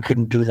 we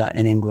couldn't do that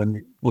in England.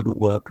 It wouldn't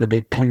work. There'd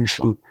be police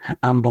and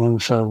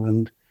ambulances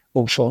and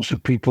all sorts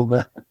of people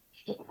there.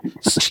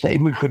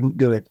 We couldn't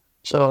do it.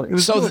 So it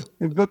was good.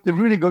 It was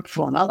really good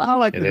fun. I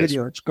like the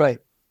video. It's great.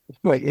 It's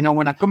great.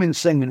 When I come in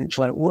singing, it's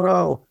like,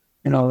 whoa.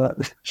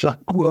 It's like,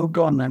 whoa,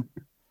 go on then.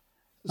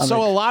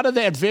 So a lot of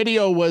that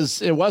video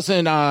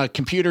wasn't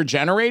computer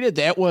generated.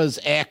 That was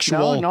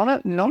actual. No,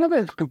 none of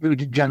it's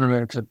computer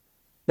generated.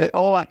 It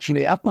all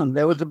actually happened.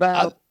 There was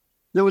about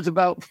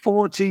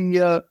 40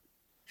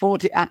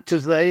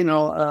 actors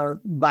there,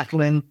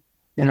 battling.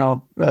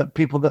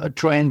 People that are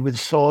trained with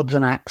swords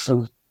and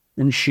axes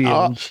and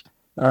shields,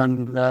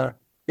 and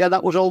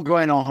that was all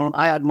going on.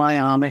 I had my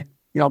army,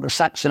 the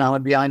Saxon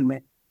army behind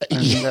me,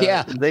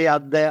 and they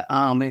had their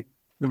army,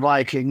 the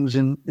Vikings,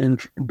 in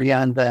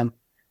behind them.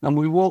 And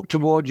we walked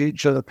towards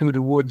each other through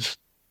the woods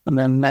and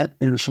then met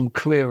in some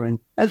clearing.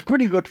 It's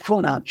pretty good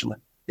fun, actually.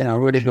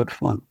 Really good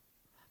fun.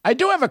 I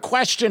do have a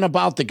question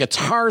about the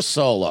guitar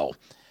solo.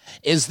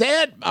 Is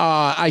that,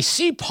 I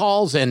see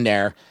Paul's in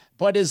there,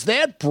 but is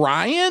that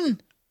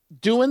Brian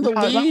doing the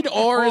lead,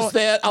 or is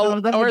that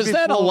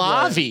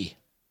Olavi?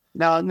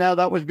 No,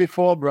 that was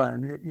before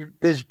Brian.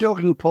 There's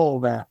Doug and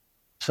Paul there.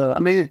 So,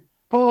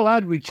 Paul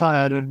had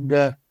retired,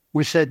 and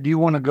we said, do you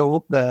want to go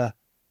up there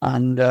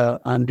and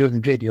do the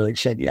video? He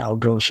said, yeah, I'll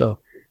go. So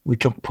we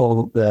took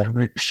Paul up there.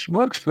 It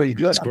works pretty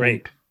good. It's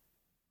great.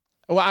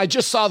 Well, I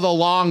just saw the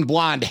long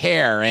blonde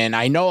hair, and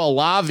I know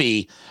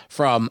Olavi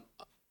from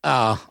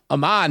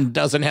Amon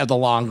doesn't have the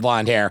long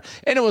blonde hair.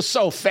 And it was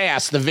so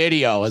fast, the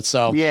video. And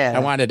so I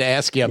wanted to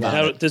ask you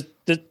about it.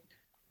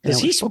 Does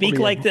he speak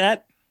like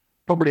that?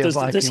 Probably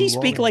does he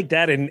speak like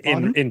that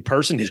in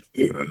person?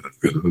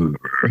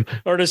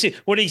 Or does he,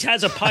 when he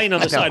has a pint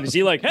on the side, is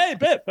he like, hey,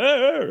 Biff?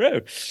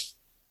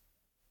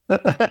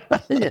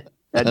 Yeah,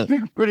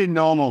 it's pretty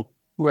normal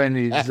when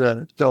he's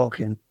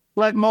talking.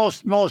 Like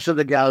most of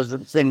the guys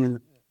that sing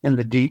in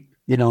the deep,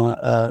 sort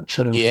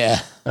of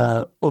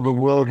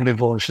otherworldly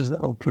voices that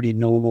are pretty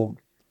normal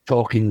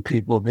talking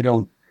people. They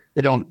don't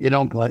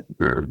like.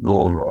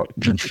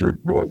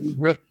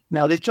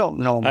 Now they talk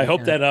normal. I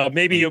hope that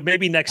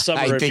maybe next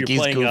summer, if you're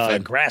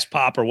playing Grass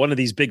Pop or one of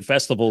these big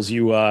festivals,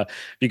 you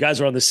guys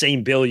are on the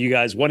same bill.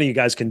 One of you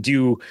guys can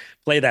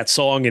play that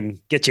song and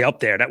get you up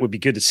there. That would be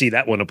good to see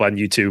that one up on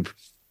YouTube.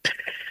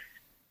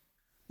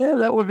 Yeah,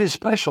 that would be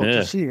special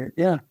to see it.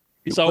 Yeah.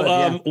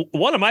 So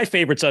one of my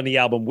favorites on the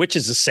album,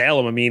 Witches of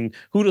Salem. I mean,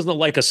 who doesn't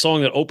like a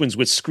song that opens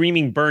with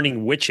screaming,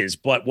 burning witches?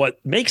 But what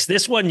makes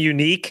this one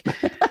unique,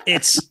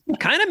 it's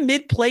kind of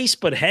mid-place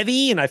but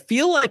heavy, and I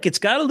feel like it's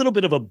got a little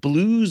bit of a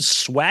blues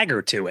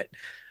swagger to it.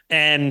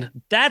 And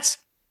that's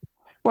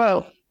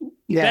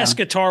best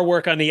guitar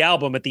work on the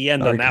album at the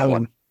end on that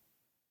one.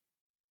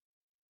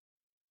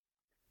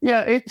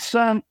 Yeah, it's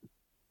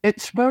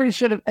very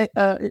sort of it's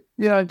a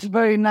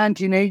very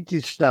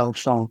 1980s style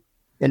song.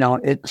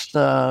 It's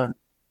got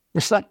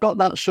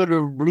that sort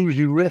of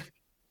bluesy riff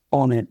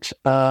on it,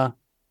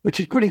 which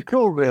is pretty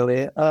cool,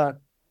 really.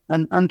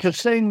 And to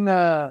sing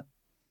about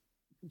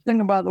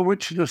the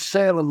Witches of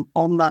Salem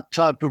on that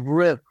type of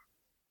riff,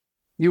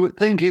 you would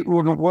think it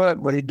wouldn't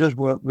work, but it does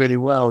work really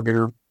well,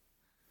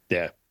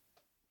 Yeah.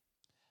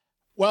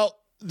 Well,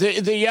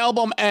 the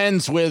album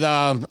ends with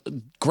a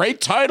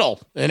great title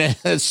and a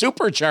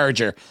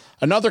Supercharger,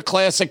 another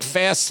classic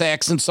fast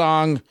Saxon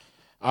song.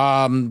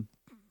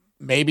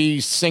 Maybe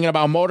singing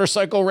about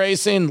motorcycle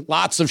racing,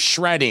 lots of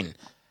shredding.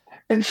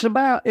 It's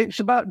about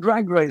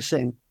drag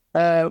racing.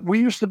 We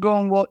used to go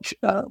and watch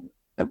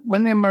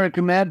when the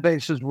American air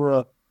bases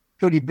were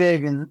pretty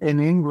big in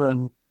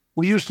England.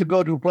 We used to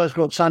go to a place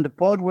called Santa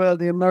Pod where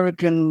the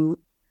American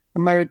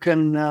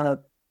GRs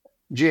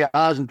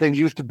and things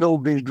used to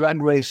build these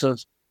drag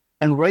racers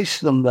and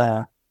race them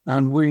there.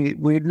 And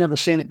we'd never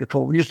seen it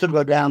before. We used to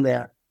go down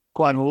there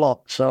quite a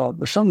lot. So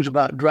the song's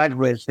about drag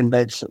racing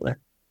basically,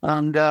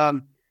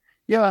 and.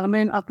 Yeah, I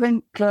mean, I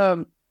think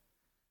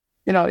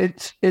it's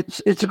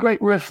a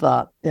great riff.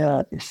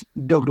 It's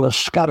Douglas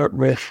Scott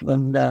riff,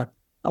 and I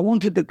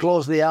wanted to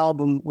close the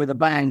album with a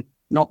bang,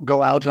 not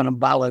go out on a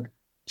ballad.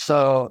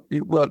 So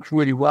it works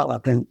really well, I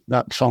think,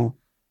 that song.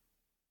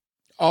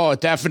 Oh,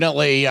 it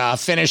definitely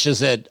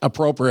finishes it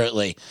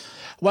appropriately.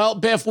 Well,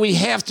 Biff, we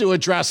have to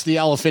address the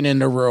elephant in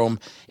the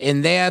room,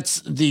 and that's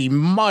the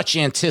much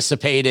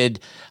anticipated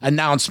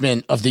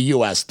announcement of the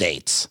U.S.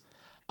 dates.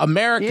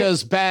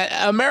 America's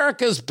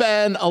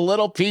been a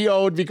little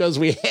PO'd because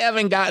we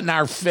haven't gotten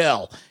our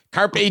fill.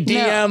 Carpe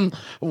Diem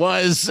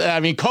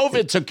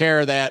COVID took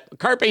care of that.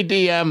 Carpe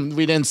Diem,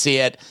 we didn't see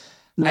it.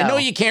 No. I know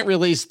you can't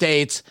release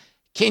dates.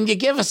 Can you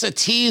give us a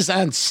tease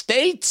on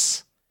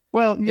states?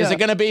 Well, yeah. Is it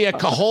going to be a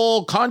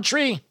whole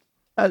country?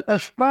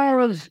 As far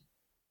as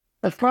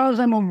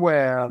I'm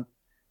aware,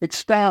 it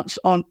starts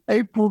on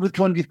April the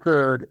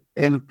 23rd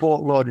in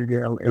Fort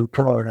Lauderdale in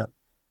Florida.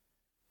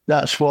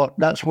 That's what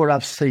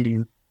I've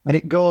seen. And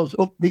it goes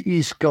up the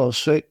East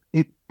Coast, so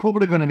it's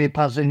probably going to be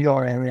passing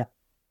your area.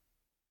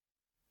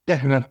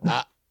 Definitely.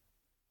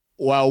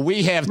 Well,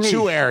 we have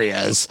two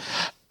areas.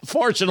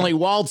 Fortunately,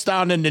 Walt's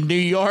down in the New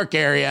York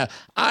area.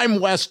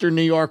 I'm Western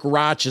New York,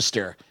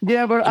 Rochester.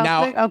 Yeah, but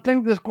I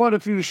think there's quite a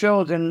few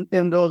shows in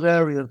those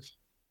areas,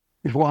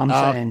 is what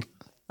I'm saying.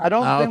 I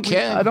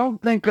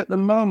don't think at the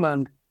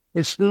moment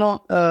it's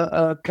not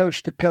a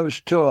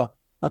coast-to-coast tour.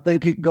 I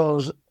think it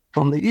goes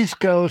from the East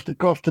Coast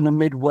across to the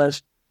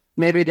Midwest,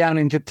 maybe down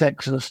into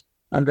Texas,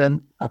 and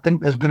then I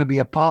think there's going to be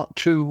a part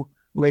 2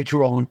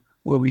 later on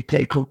where we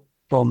take up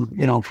from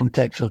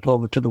Texas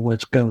over to the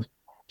West Coast.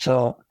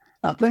 So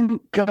I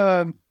think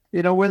I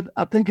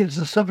think it's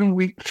a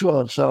 7-week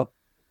tour, so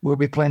we'll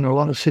be playing a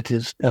lot of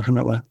cities,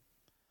 definitely.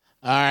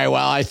 All right,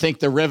 well, I think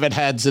the rivet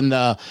heads in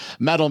the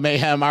Metal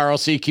Mayhem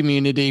ROC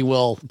community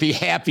will be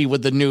happy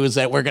with the news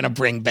that we're going to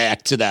bring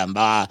back to them.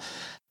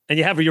 And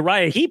you have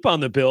Uriah Heep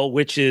on the bill,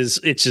 which is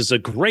a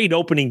great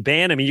opening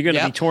band. I mean, you're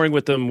going to be touring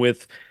with them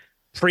with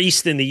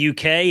Priest in the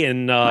UK,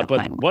 and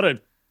but what a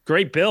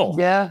great bill.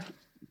 Yeah,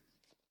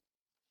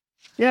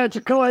 it's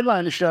a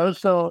co-headliner show,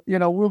 so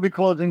we'll be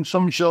closing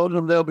some shows,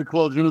 and they'll be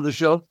closing other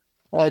shows.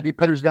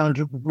 Depends down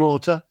to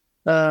Gibraltar.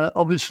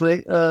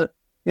 Obviously,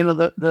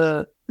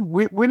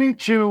 we need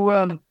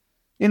to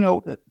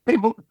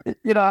people.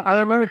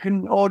 Our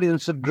American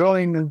audience are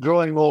growing and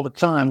growing all the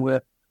time.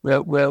 Where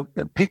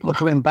people are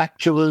coming back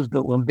to us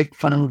that were big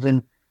fans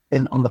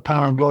on the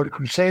Power and Glory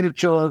Crusader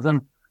tours, and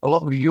a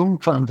lot of young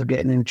fans are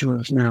getting into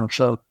us now.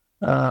 So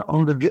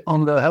on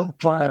the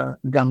Hellfire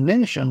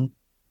Damnation,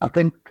 I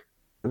think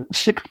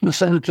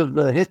 6% of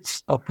the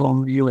hits are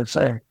from the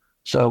USA.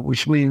 So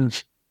which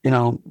means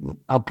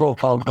our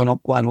profile's gone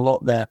up quite a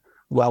lot there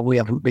while we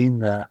haven't been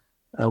there.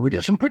 We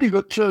did some pretty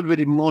good tours. We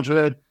did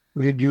Motorhead,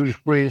 we did Judas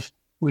Priest,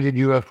 we did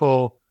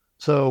UFO.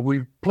 So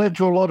we played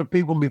to a lot of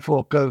people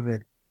before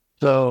COVID.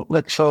 So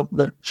let's hope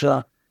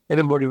that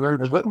everybody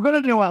remembers. But we've got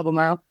a new album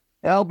out.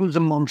 The album's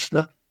a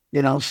monster,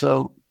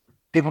 so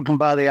people can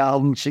buy the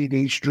album,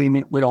 CD, stream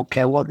it. We don't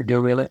care what they do,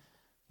 really.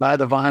 Buy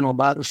the vinyl,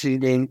 buy the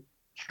CD,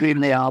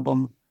 stream the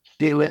album,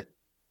 steal it,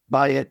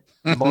 buy it,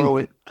 borrow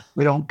it.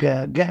 We don't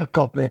care. Get a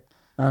copy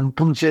and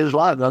come see us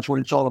live. That's what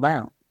it's all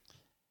about.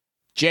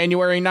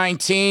 January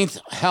 19th,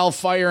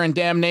 Hellfire and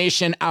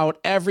Damnation out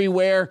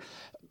everywhere.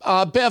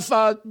 Biff,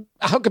 how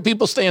can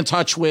people stay in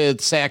touch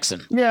with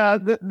Saxon? Yeah,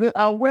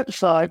 our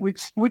website,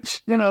 which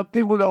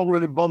people don't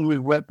really bother with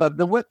web, but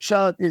the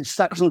website is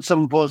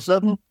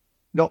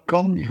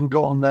SAXON747.com. You can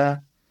go on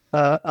there.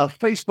 Our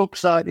Facebook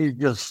site is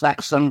just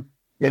Saxon.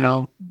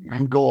 You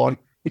can go on.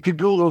 If you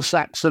Google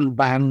Saxon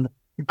Band,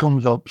 it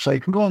comes up. So you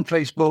can go on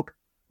Facebook.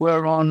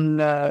 We're on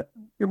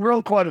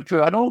quite a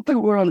few. I don't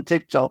think we're on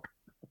TikTok,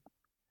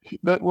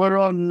 but we're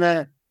on.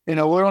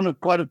 We're on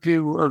quite a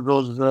few of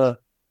those.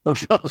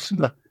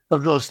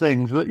 Of those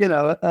things, but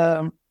yeah.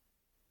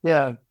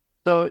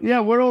 So yeah,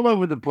 we're all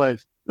over the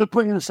place. Just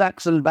put in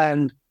Saxon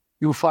Band,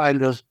 you'll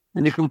find us,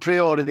 and you can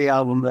pre-order the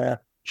album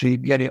there, so you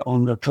get it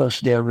on the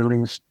first day of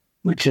release,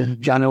 which is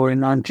January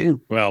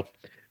 19th. Well,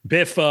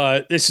 Biff,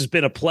 this has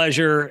been a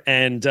pleasure,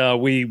 and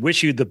we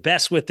wish you the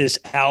best with this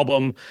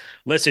album.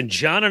 Listen,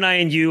 John and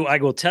I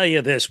will tell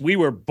you this: we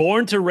were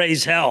born to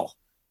raise hell.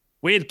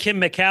 We had Kim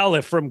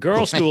McAuliffe from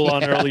Girl School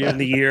on earlier in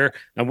the year,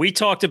 and we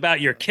talked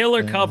about your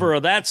killer cover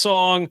of that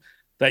song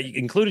that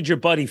included your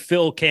buddy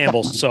Phil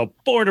Campbell. So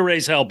born to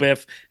raise hell,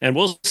 Biff, and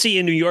we'll see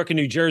you in New York and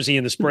New Jersey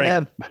in the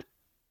spring.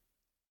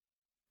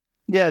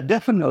 Yeah,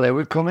 definitely.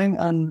 We're coming,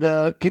 and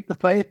keep the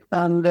faith,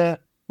 and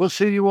we'll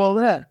see you all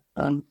there.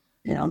 And,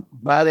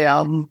 buy the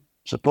album,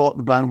 support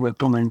the band. We're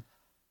coming.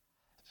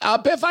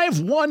 Biff, I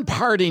have one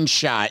parting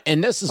shot,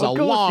 and this is a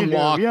long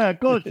walk. Yeah, of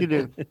course you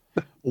do.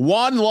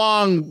 One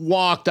long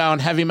walk down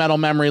heavy metal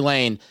memory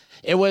lane.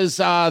 It was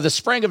the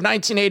spring of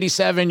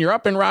 1987. You're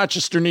up in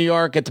Rochester, New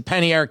York at the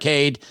Penny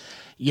Arcade.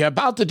 You're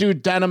about to do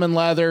Denim and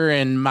Leather,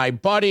 and my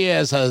buddy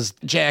has a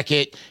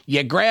jacket.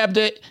 You grabbed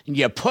it, and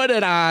you put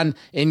it on,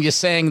 and you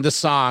sang the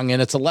song, and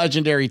it's a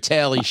legendary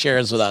tale he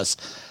shares with us.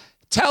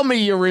 Tell me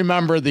you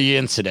remember the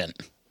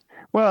incident.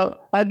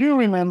 Well, I do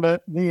remember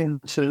the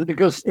incident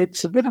because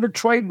it's a bit of a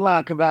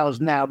trademark of ours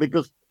now,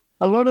 because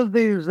a lot of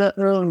these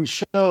early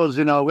shows,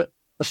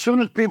 as soon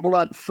as people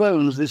had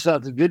phones, they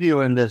started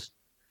videoing this.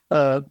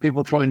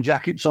 People throwing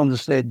jackets on the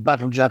stage,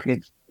 battle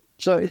jackets.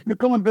 So it's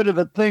become a bit of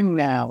a thing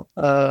now.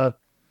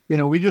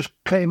 We just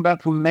came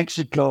back from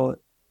Mexico,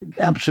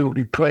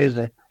 absolutely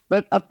crazy.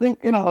 But I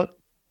think,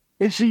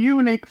 it's a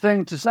unique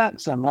thing to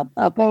Saxon.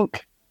 I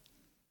think,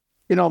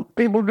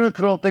 people do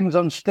throw things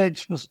on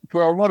stage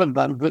for a lot of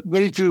bands, but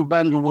very few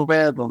bands will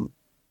wear them.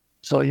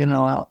 So,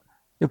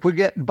 if we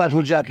get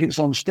battle jackets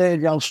on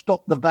stage, I'll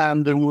stop the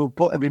band and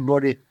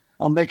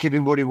I'll make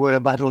everybody wear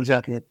a battle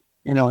jacket.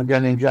 A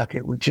denim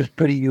jacket, which is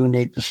pretty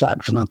unique to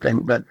Saxon, I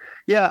think. But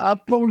yeah, I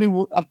probably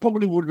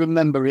would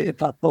remember it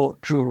if I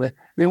thought truly. I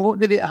mean, what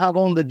did it have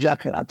on the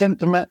jacket? I tend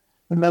to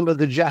remember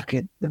the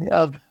jacket.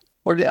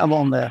 What did it have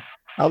on there?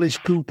 Alice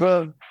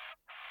Cooper.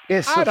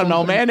 Yes, I don't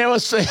know, man. It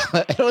was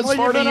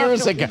 40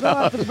 years ago. You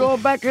have to go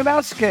back and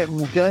ask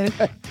him, okay?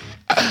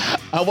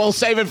 We'll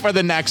save it for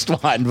the next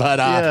one. But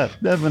yeah,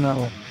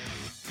 definitely.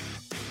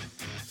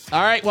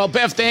 All right. Well,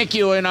 Biff, thank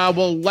you, and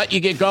we'll let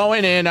you get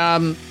going.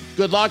 And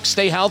good luck,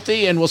 stay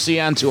healthy, and we'll see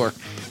you on tour.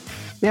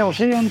 Yeah, we'll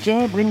see you on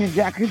tour. Bring your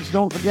jackets,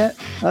 don't forget.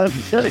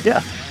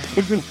 Yeah,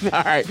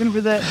 all right. We're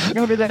going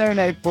to be there in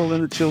April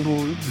until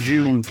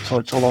June, so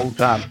it's a long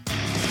time.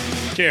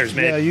 Cheers,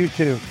 man. Yeah, you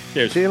too.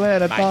 Cheers. See you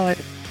later. Bye.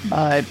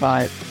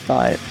 Bye.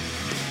 Bye.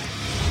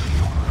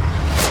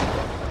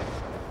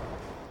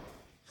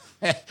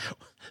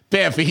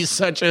 Biff, he's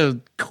such a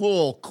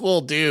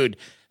cool dude.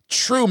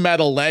 True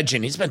metal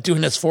legend. He's been doing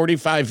this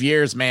 45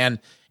 years, man.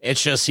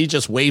 It's just, he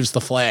just waves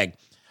the flag.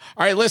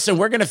 All right, listen,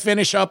 we're going to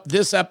finish up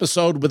this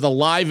episode with a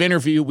live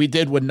interview we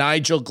did with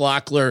Nigel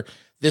Glockler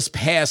this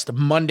past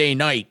Monday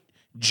night,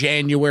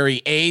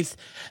 January 8th.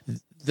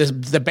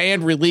 The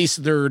band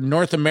released their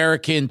North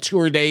American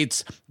tour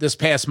dates this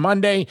past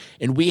Monday,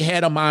 and we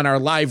had them on our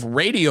live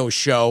radio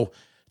show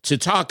to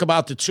talk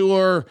about the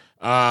tour,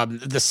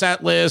 the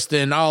set list,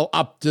 and all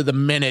up to the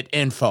minute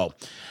info.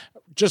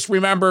 Just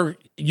remember,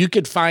 you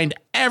could find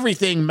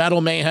everything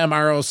Metal Mayhem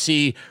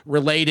ROC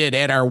related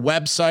at our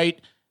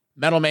website,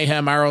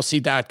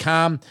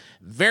 metalmayhemroc.com.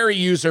 Very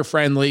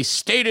user-friendly,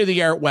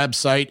 state-of-the-art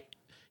website.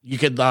 You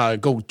could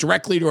go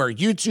directly to our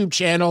YouTube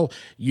channel.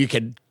 You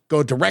could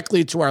go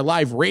directly to our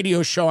live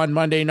radio show on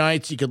Monday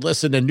nights. You could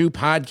listen to new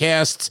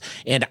podcasts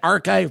and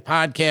archive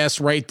podcasts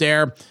right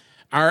there.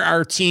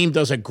 Our team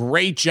does a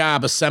great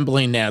job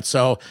assembling that.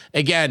 So,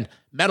 again,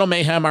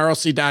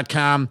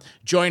 metalmayhemroc.com.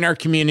 Join our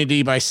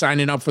community by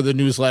signing up for the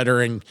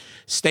newsletter and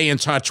stay in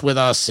touch with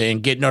us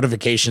and get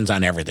notifications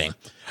on everything.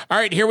 All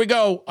right, here we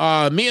go.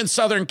 Me and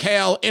Southern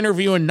Cal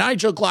interviewing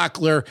Nigel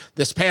Glockler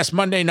this past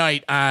Monday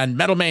night on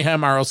Metal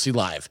Mayhem ROC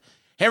Live.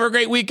 Have a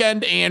great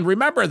weekend, and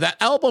remember,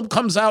 the album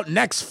comes out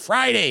next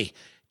Friday,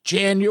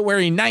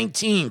 January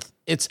 19th.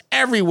 It's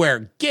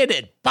everywhere. Get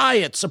it, buy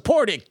it,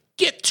 support it,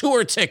 get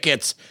tour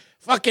tickets.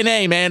 Fucking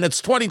A, man.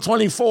 It's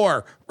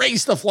 2024.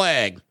 Raise the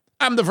flag.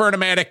 I'm the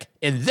Vernomatic,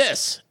 and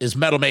this is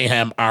Metal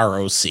Mayhem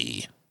ROC.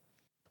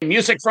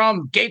 Music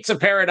from Gates of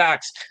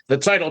Paradox, the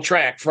title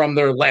track from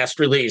their last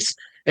release.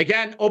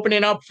 Again,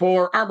 opening up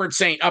for Armored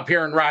Saint up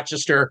here in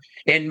Rochester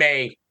in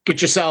May.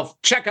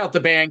 Check out the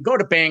band, go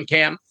to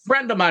Bandcamp,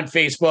 friend them on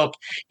Facebook,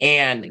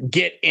 and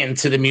get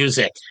into the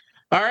music.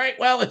 All right,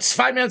 well, it's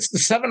 5 minutes to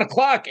 7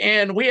 o'clock,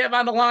 and we have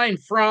on the line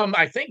from,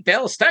 I think,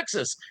 Dallas,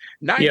 Texas,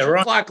 Nigel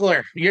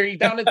Flockler. You're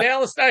down in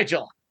Dallas,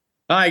 Nigel.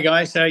 Hi,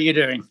 guys. How you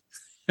doing?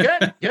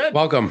 Good, good.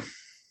 Welcome.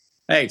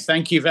 Hey,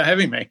 thank you for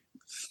having me.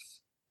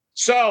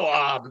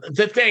 So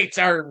the dates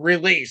are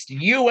released.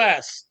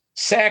 U.S.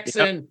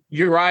 Saxon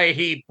Uriah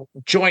Heep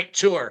joint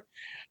tour.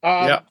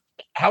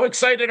 How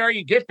excited are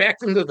you to get back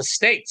into the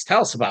States?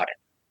 Tell us about it.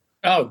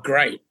 Oh,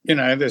 great.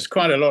 There's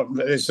quite a lot.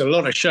 There's a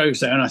lot of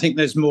shows there, and I think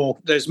there's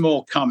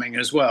more coming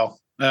as well.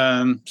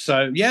 I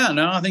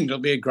think it'll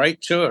be a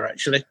great tour,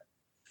 actually.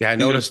 Yeah, I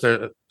noticed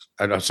I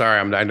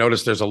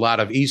noticed there's a lot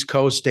of East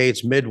Coast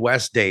dates,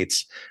 Midwest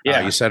dates.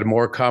 Yeah. You said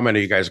more coming. Are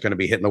you guys going to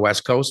be hitting the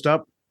West Coast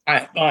up?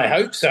 I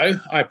hope so.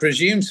 I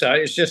presume so.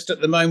 It's just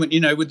at the moment,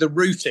 with the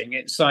routing,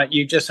 it's like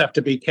you just have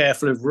to be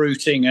careful of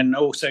routing, and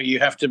also you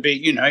have to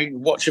be,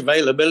 watch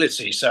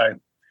availability. So,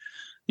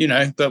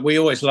 but we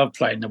always love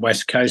playing the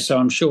West Coast, so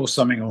I'm sure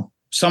something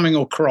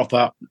will crop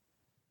up.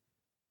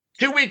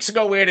 2 weeks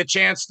ago, we had a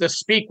chance to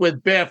speak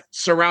with Biff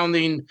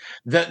surrounding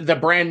the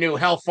brand new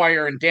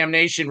Hellfire and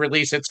Damnation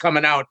release that's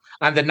coming out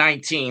on the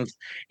 19th.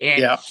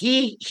 And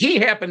he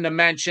happened to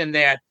mention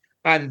that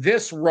on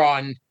this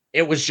run,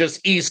 it was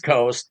just East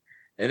Coast.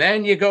 And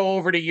then you go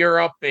over to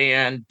Europe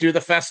and do the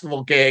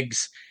festival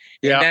gigs.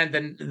 Yeah.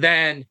 And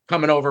then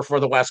coming over for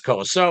the West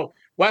Coast. So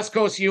West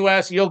Coast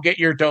US, you'll get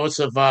your dose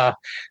of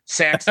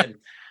Saxon.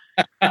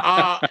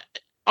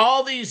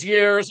 All these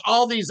years,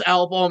 all these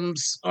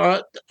albums,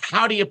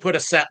 how do you put a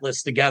set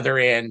list together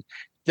in?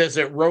 Does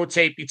it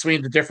rotate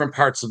between the different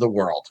parts of the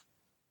world?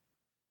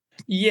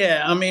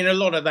 Yeah, a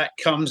lot of that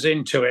comes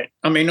into it.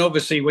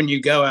 Obviously, when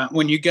you go out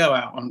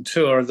on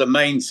tour, the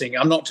main thing,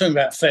 I'm not talking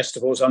about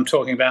festivals, I'm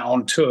talking about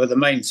on tour, the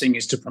main thing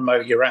is to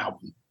promote your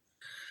album.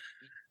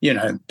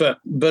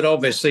 But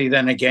obviously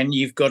then again,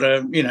 you've got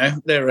to,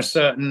 there are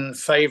certain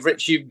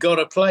favorites you've got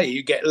to play.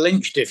 You get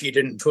lynched if you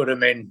didn't put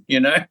them in,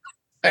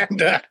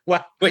 And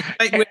which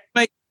makes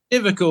it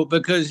difficult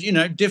because,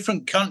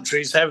 different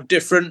countries have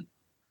different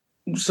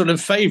sort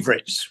of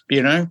favorites,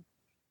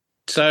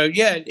 So,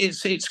 yeah,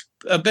 it's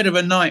a bit of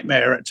a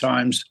nightmare at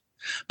times.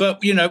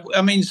 But,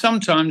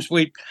 sometimes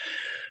we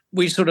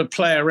sort of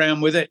play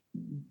around with it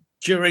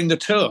during the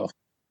tour,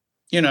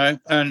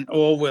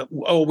 or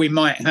we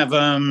might have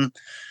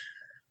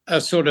a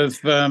sort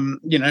of,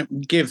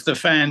 give the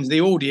fans,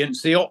 the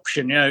audience, the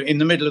option, in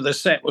the middle of the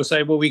set, we'll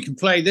say, well, we can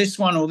play this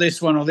one or this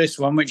one or this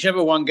one,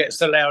 whichever one gets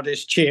the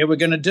loudest cheer, we're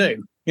going to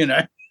do,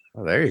 Oh,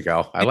 there you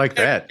go. I like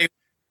that.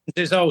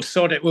 This old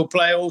sod it, we'll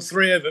play all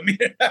three of them.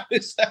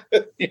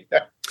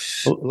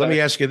 Well, let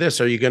me ask you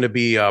this. Are you going to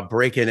be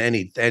breaking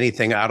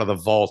anything out of the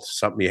vault,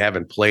 something you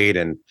haven't played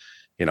in,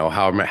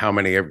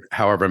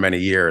 however many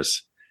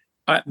years?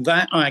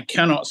 That I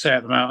cannot say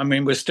at the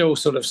moment. We're still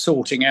sort of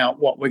sorting out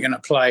what we're going to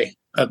play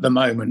at the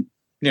moment,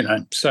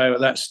 so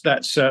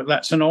that's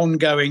an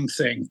ongoing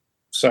thing.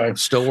 So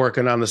still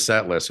working on the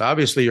set list.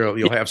 Obviously,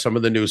 you'll have some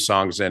of the new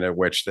songs in it,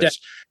 which this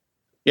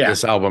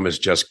album is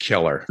just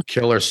killer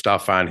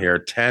stuff on here.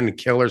 10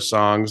 killer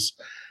songs,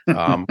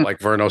 like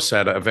Verno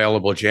said,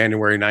 available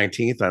January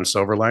 19th on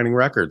Silver Lining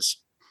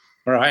Records.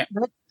 All right.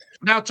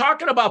 Now,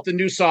 talking about the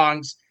new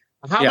songs,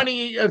 how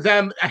many of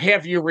them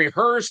have you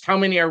rehearsed? How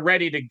many are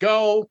ready to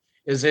go?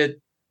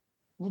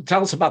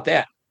 Tell us about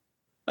that.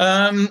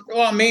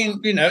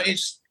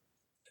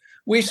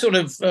 We sort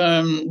of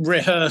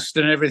rehearsed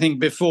and everything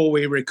before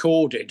we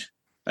recorded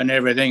and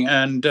everything.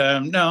 And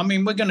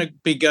we're going to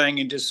be going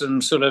into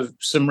some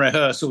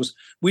rehearsals.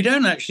 We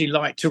don't actually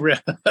like to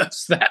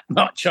rehearse that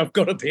much. I've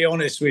got to be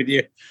honest with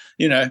you,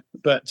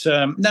 But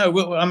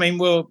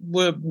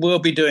we'll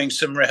be doing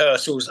some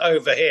rehearsals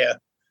over here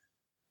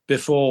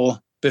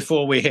before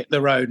we hit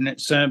the road. And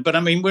it's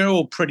we're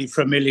all pretty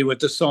familiar with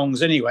the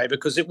songs anyway,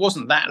 because it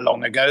wasn't that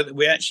long ago that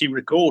we actually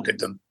recorded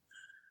them.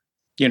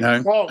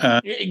 10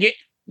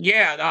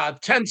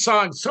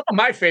 songs. Some of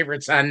my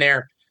favorites on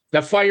there,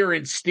 The Fire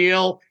and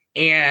Steel,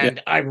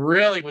 and I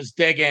really was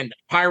digging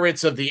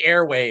Pirates of the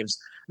Airwaves,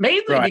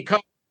 mainly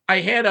because I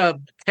had a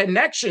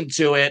connection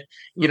to it.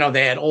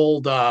 That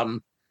old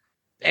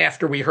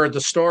after we heard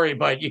the story,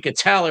 but you could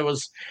tell it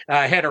was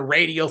had a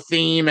radio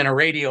theme and a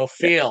radio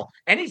feel.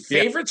 Any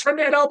favorites from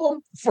that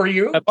album for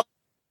you?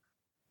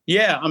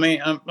 Yeah,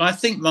 I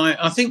think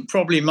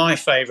probably my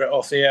favorite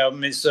off the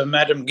album is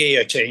Madame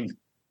Guillotine.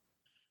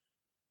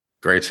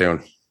 Great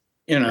tune.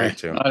 Great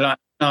tune. I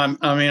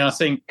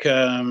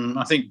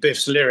think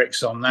Biff's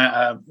lyrics on that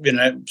are,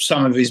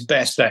 some of his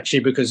best actually,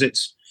 because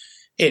it's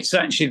it's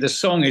actually, the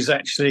song is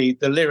actually,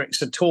 the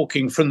lyrics are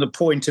talking from the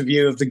point of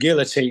view of the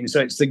guillotine. So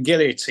it's the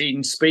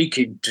guillotine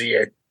speaking to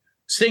you,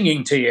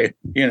 singing to you,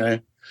 you know.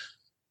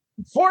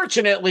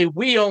 Fortunately,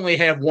 we only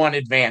have one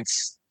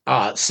advance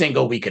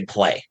single we could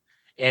play,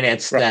 and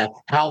it's the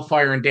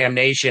Hellfire and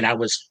Damnation. I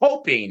was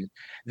hoping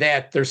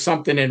that there's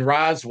something in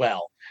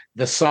Roswell.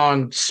 The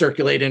song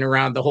circulating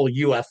around the whole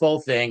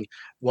UFO thing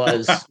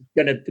was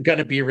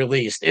gonna be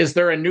released. Is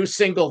there a new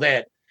single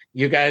that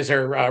you guys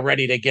are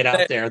ready to get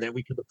out there that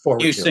we can look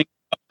forward to?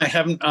 I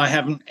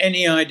haven't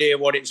any idea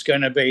what it's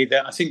going to be.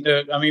 That I think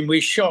we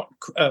shot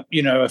a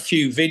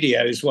few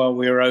videos while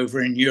we were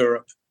over in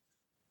Europe,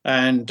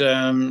 and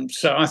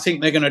so I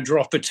think they're going to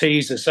drop a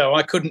teaser. So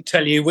I couldn't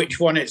tell you which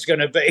one it's going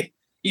to be.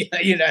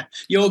 You know,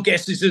 your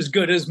guess is as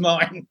good as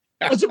mine.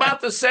 I was about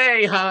to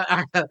say,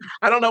 I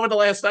don't know when the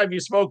last time you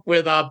spoke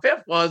with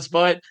Biff was,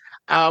 but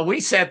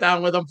we sat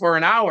down with him for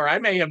an hour. I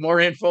may have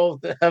more info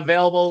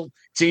available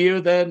to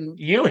you than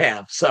you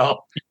have.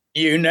 So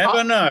you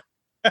never know.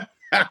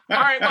 All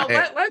right,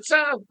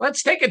 well,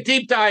 let's take a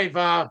deep dive.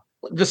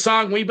 The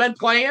song we've been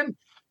playing,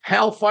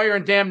 Hellfire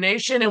and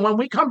Damnation, and when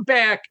we come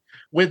back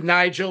with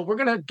Nigel, we're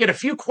going to get a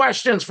few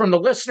questions from the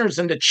listeners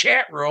in the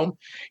chat room,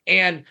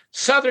 and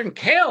Southern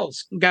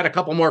Kale's got a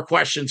couple more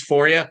questions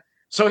for you.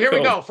 So here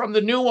we go from the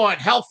new one,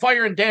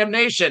 Hellfire and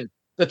Damnation,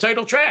 the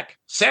title track,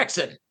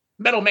 Saxon,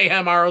 Metal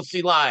Mayhem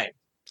ROC Live.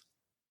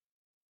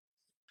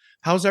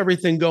 How's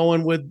everything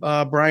going with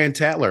Brian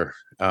Tatler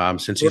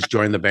since he's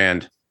joined the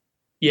band?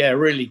 Yeah,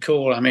 really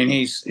cool. I mean,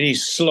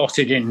 he's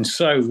slotted in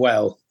so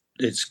well.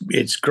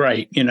 It's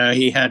great. You know,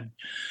 he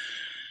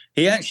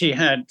actually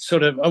had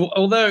sort of,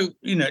 although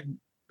the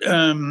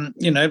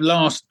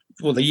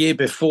year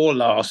before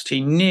last,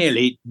 he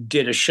nearly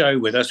did a show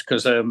with us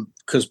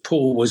because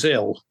Paul was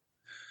ill.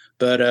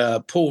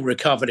 But Paul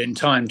recovered in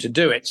time to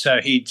do it, so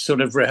he'd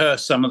sort of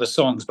rehearsed some of the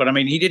songs. But I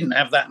mean, he didn't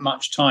have that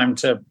much time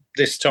to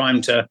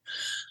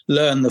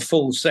learn the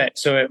full set,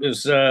 so it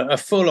was a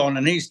full on,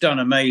 and he's done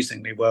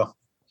amazingly well.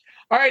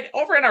 All right,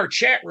 over in our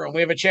chat room,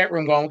 we have a chat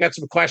room going. We got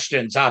some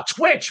questions.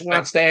 Twitch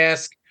wants to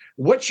ask,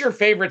 "What's your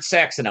favorite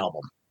Saxon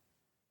album?"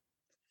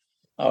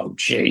 Oh,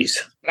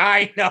 geez,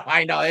 I know.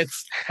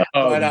 It's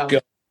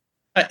God.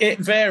 It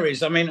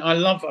varies. I mean,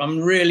 I'm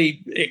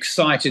really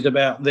excited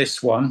about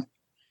this one.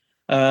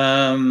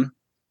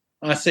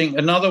 I think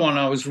another one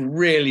I was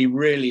really,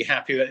 really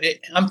happy with.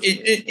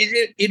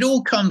 It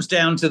all comes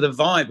down to the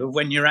vibe of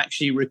when you're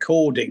actually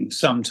recording.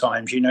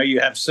 Sometimes, you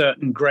have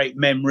certain great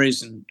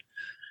memories and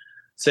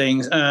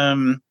things. I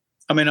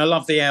mean, I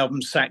love the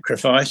album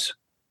Sacrifice.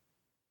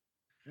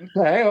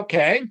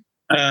 Okay.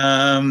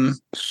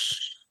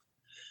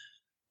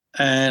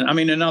 And I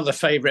mean, another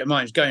favorite of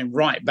mine is going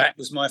right back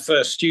was my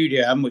first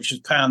studio album, which was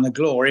Pound the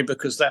Glory,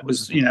 because that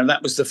was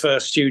the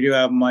first studio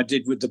album I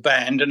did with the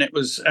band.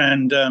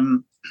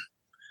 And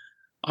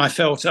I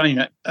felt,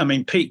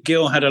 Pete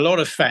Gill had a lot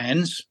of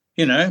fans,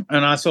 and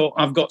I thought,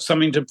 I've got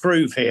something to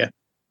prove here.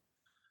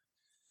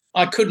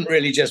 I couldn't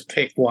really just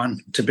pick one,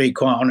 to be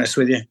quite honest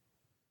with you.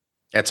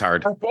 That's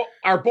hard.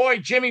 Our boy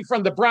Jimmy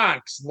from the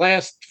Bronx,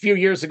 last few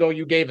years ago,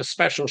 you gave a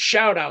special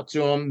shout out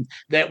to him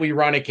that we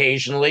run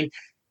occasionally.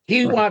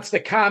 He wants to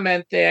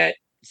comment that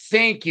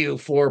thank you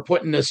for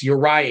putting this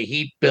Uriah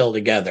Heep bill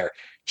together.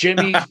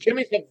 Jimmy's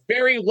a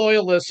very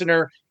loyal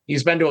listener.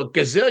 He's been to a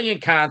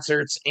gazillion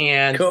concerts,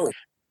 and cool.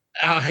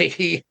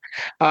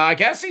 I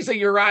guess he's a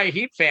Uriah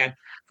Heep fan.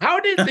 How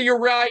did the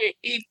Uriah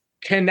Heep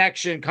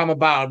connection come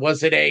about?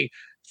 Was it a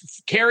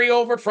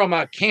carryover from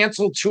a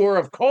canceled tour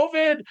of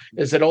COVID?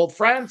 Is it old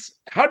friends?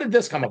 How did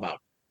this come about?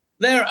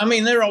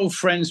 They're old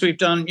friends. We've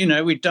done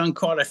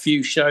quite a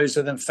few shows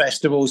with them,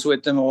 festivals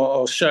with them,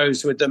 or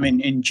shows with them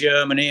in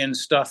Germany and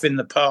stuff in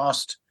the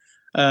past.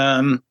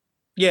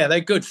 They're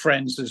good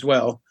friends as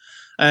well.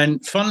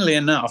 And funnily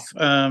enough,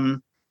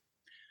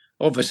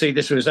 obviously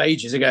this was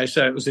ages ago,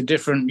 so it was a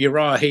different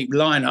Uriah Heep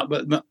lineup,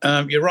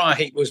 but Uriah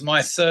Heep was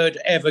my third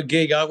ever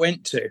gig I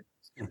went to.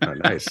 Oh,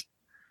 nice.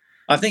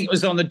 I think it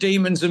was on the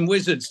Demons and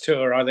Wizards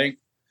tour, I think.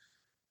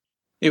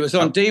 It was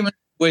on Demons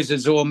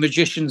Wizards or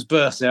Magician's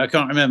Birthday, I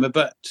can't remember,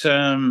 but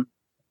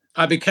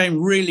I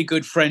became really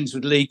good friends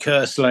with Lee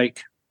Kerslake.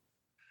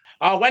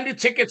 When do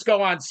tickets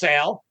go on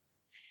sale?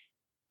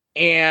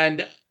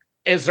 And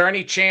is there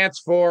any chance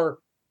for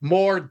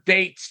more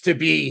dates to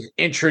be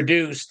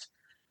introduced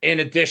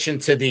in addition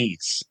to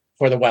these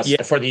for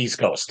the East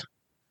Coast?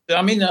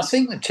 I mean, I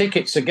think the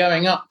tickets are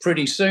going up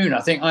pretty soon.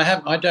 I think I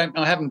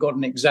haven't got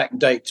an exact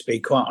date, to be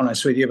quite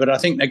honest with you, but I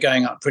think they're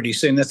going up pretty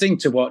soon. The thing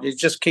to watch is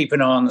just keep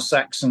an eye on the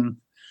Saxon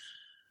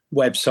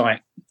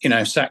website,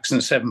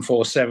 Saxon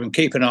 747.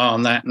 Keep an eye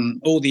on that,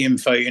 and all the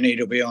info you need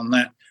will be on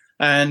that.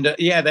 And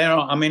there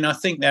are. I mean, I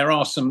think there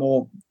are some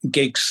more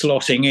gigs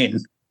slotting in.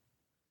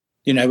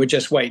 We're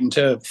just waiting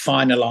to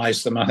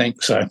finalize them, I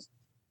think so.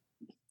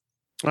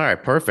 All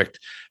right, perfect.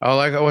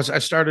 I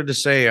started to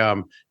say,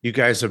 you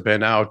guys have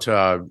been out.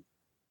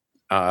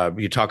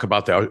 You talk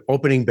about the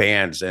opening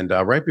bands, and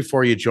right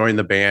before you joined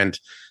the band,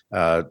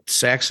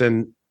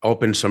 Saxon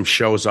opened some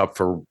shows up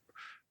for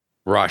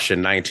Rush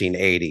in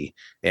 1980,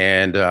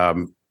 and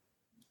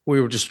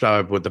we were just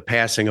with the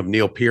passing of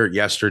Neil Peart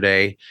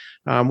yesterday.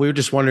 We were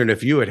just wondering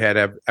if you had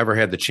ever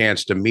had the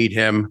chance to meet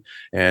him,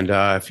 and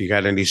if you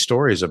got any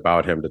stories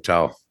about him to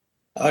tell.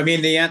 I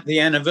mean, the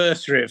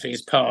anniversary of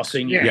his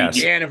passing. Yeah, yes.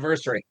 The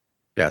anniversary.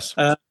 Yes.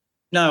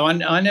 No,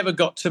 I never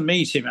got to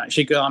meet him,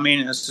 actually. I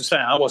mean, as I say,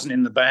 I wasn't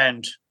in the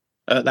band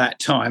at that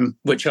time,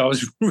 which I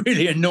was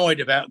really annoyed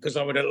about because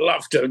I would have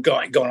loved to have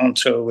gone on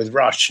tour with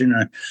Rush, you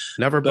know.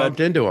 Never bumped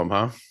into him,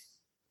 huh?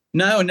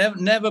 No,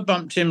 never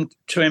bumped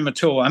into him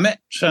at all. I met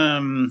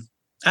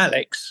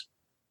Alex.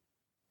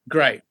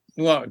 Great.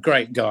 What a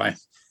great guy.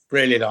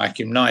 Really like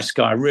him. Nice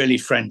guy. Really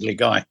friendly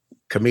guy.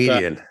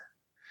 Comedian.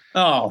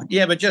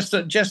 But just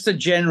a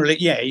generally,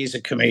 he's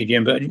a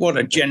comedian, but what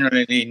a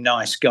generally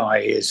nice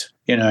guy he is,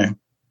 you know,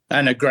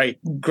 and a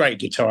great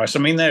guitarist. I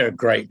mean, they're a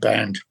great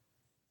band.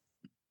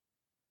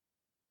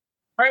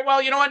 All right,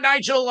 well, you know what,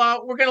 Nigel,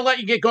 we're going to let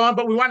you get going,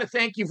 but we want to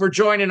thank you for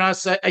joining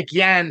us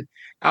again.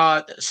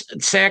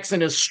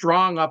 Saxon is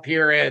strong up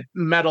here at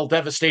Metal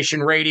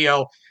Devastation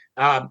Radio.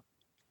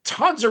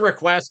 Tons of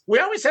requests. We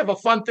always have a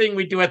fun thing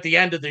we do at the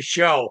end of the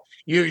show.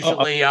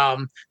 Usually,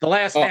 the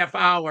last half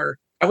hour,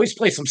 I always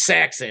play some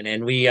Saxon,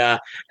 and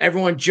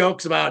everyone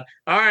jokes about,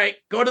 all right,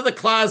 go to the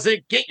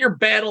closet, get your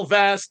battle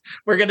vest.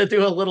 We're going to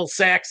do a little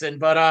Saxon,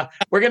 but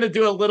we're going to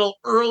do a little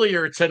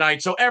earlier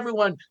tonight. So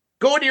everyone,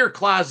 go to your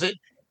closet,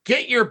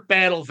 get your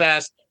battle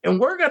vest, and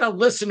we're going to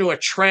listen to a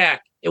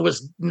track. It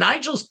was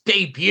Nigel's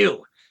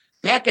debut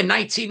back in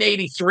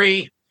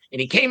 1983,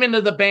 and he came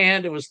into the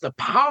band. It was the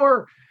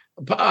Power,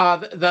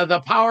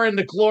 the Power and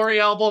the Glory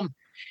album,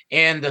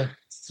 and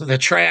the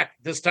track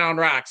 "This Town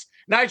Rocks."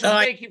 Nigel,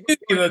 thank you.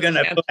 You were going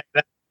to play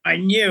that. I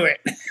knew it.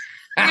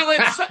 Well,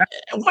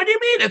 what do you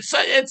mean?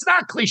 It's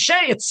not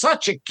cliche. It's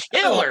such a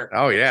killer.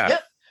 Oh yeah.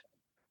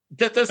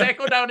 Does that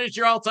go down as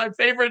your all-time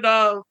favorite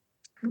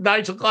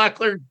Nigel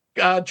Glockler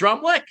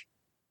drum lick?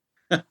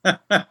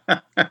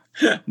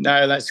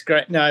 No, that's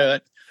great. No,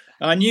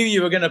 I knew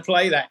you were going to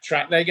play that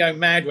track. They go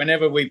mad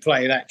whenever we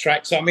play that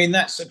track. So I mean,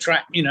 that's a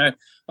track. You know,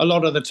 a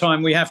lot of the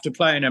time we have to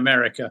play in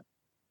America.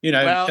 You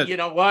know. Well, you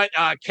know what?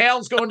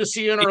 Cal's going to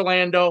see you in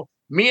Orlando.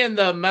 Me and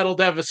the Metal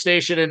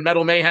Devastation and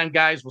Metal Mayhem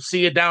guys will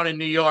see you down in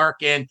New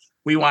York, and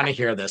we want to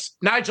hear this.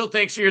 Nigel,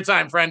 thanks for your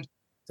time, friend.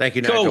 Thank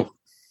you, Nigel. Cool.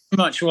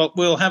 Much. Well,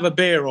 we'll have a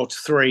beer or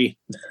three.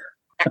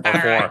 Or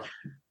 4,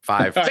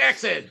 5.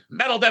 Saxon,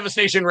 Metal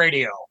Devastation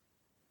Radio.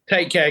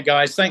 Take care,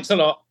 guys. Thanks a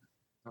lot.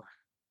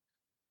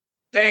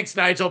 Thanks,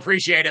 Nigel.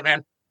 Appreciate it,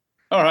 man.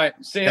 All right.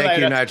 See you later.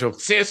 Thank you, Nigel.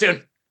 See you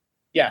soon.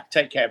 Yeah,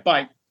 take care.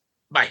 Bye.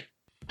 Bye.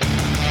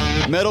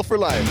 Metal for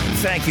life.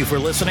 Thank you for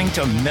listening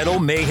to Metal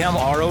Mayhem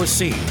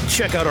ROC.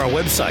 Check out our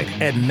website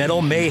at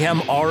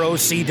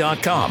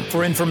metalmayhemroc.com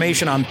for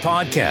information on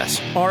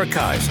podcasts,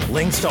 archives,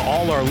 links to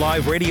all our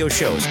live radio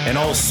shows, and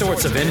all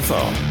sorts of info.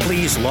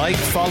 Please like,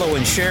 follow,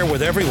 and share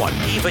with everyone,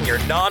 even your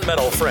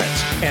non-metal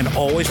friends. And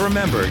always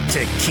remember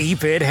to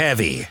keep it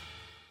heavy.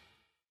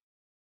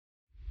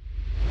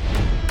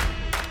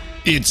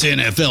 It's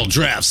NFL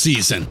draft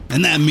season,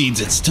 and that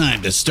means it's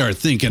time to start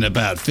thinking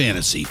about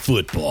fantasy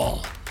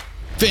football.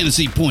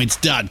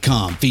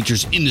 FantasyPoints.com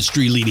features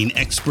industry-leading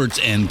experts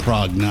and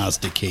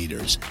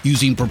prognosticators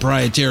using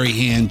proprietary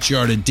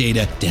hand-charted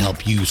data to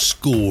help you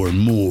score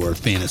more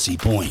fantasy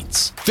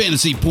points.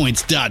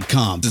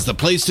 FantasyPoints.com is the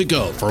place to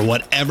go for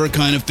whatever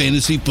kind of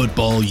fantasy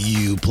football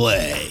you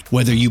play.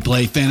 Whether you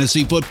play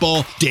fantasy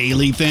football,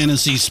 daily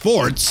fantasy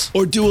sports,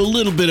 or do a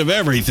little bit of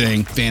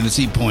everything,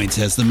 Fantasy Points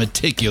has the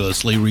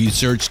meticulously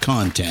researched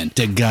content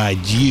to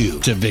guide you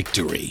to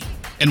victory.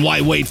 And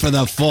why wait for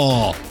the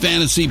fall?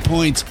 Fantasy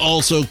Points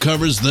also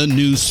covers the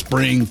new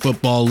spring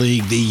football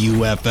league, the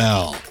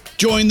UFL.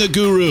 Join the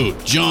guru,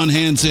 John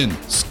Hansen,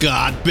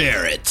 Scott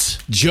Barrett,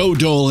 Joe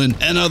Dolan,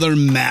 and other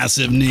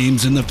massive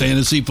names in the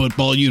fantasy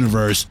football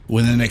universe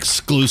with an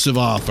exclusive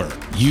offer.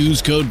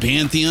 Use code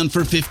Pantheon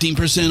for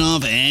 15%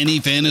 off any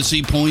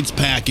Fantasy Points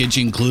package,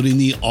 including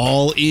the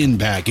all-in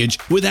package,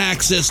 with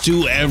access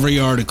to every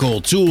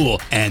article, tool,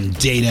 and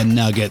data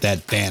nugget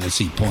that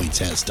Fantasy Points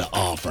has to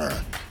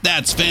offer.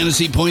 That's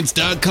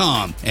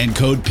FantasyPoints.com and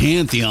code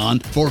Pantheon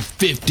for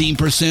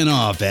 15%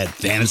 off at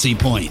Fantasy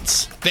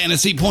Points.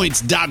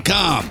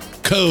 FantasyPoints.com,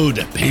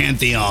 code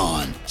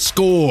Pantheon.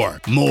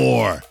 Score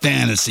more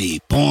fantasy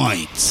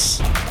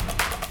points.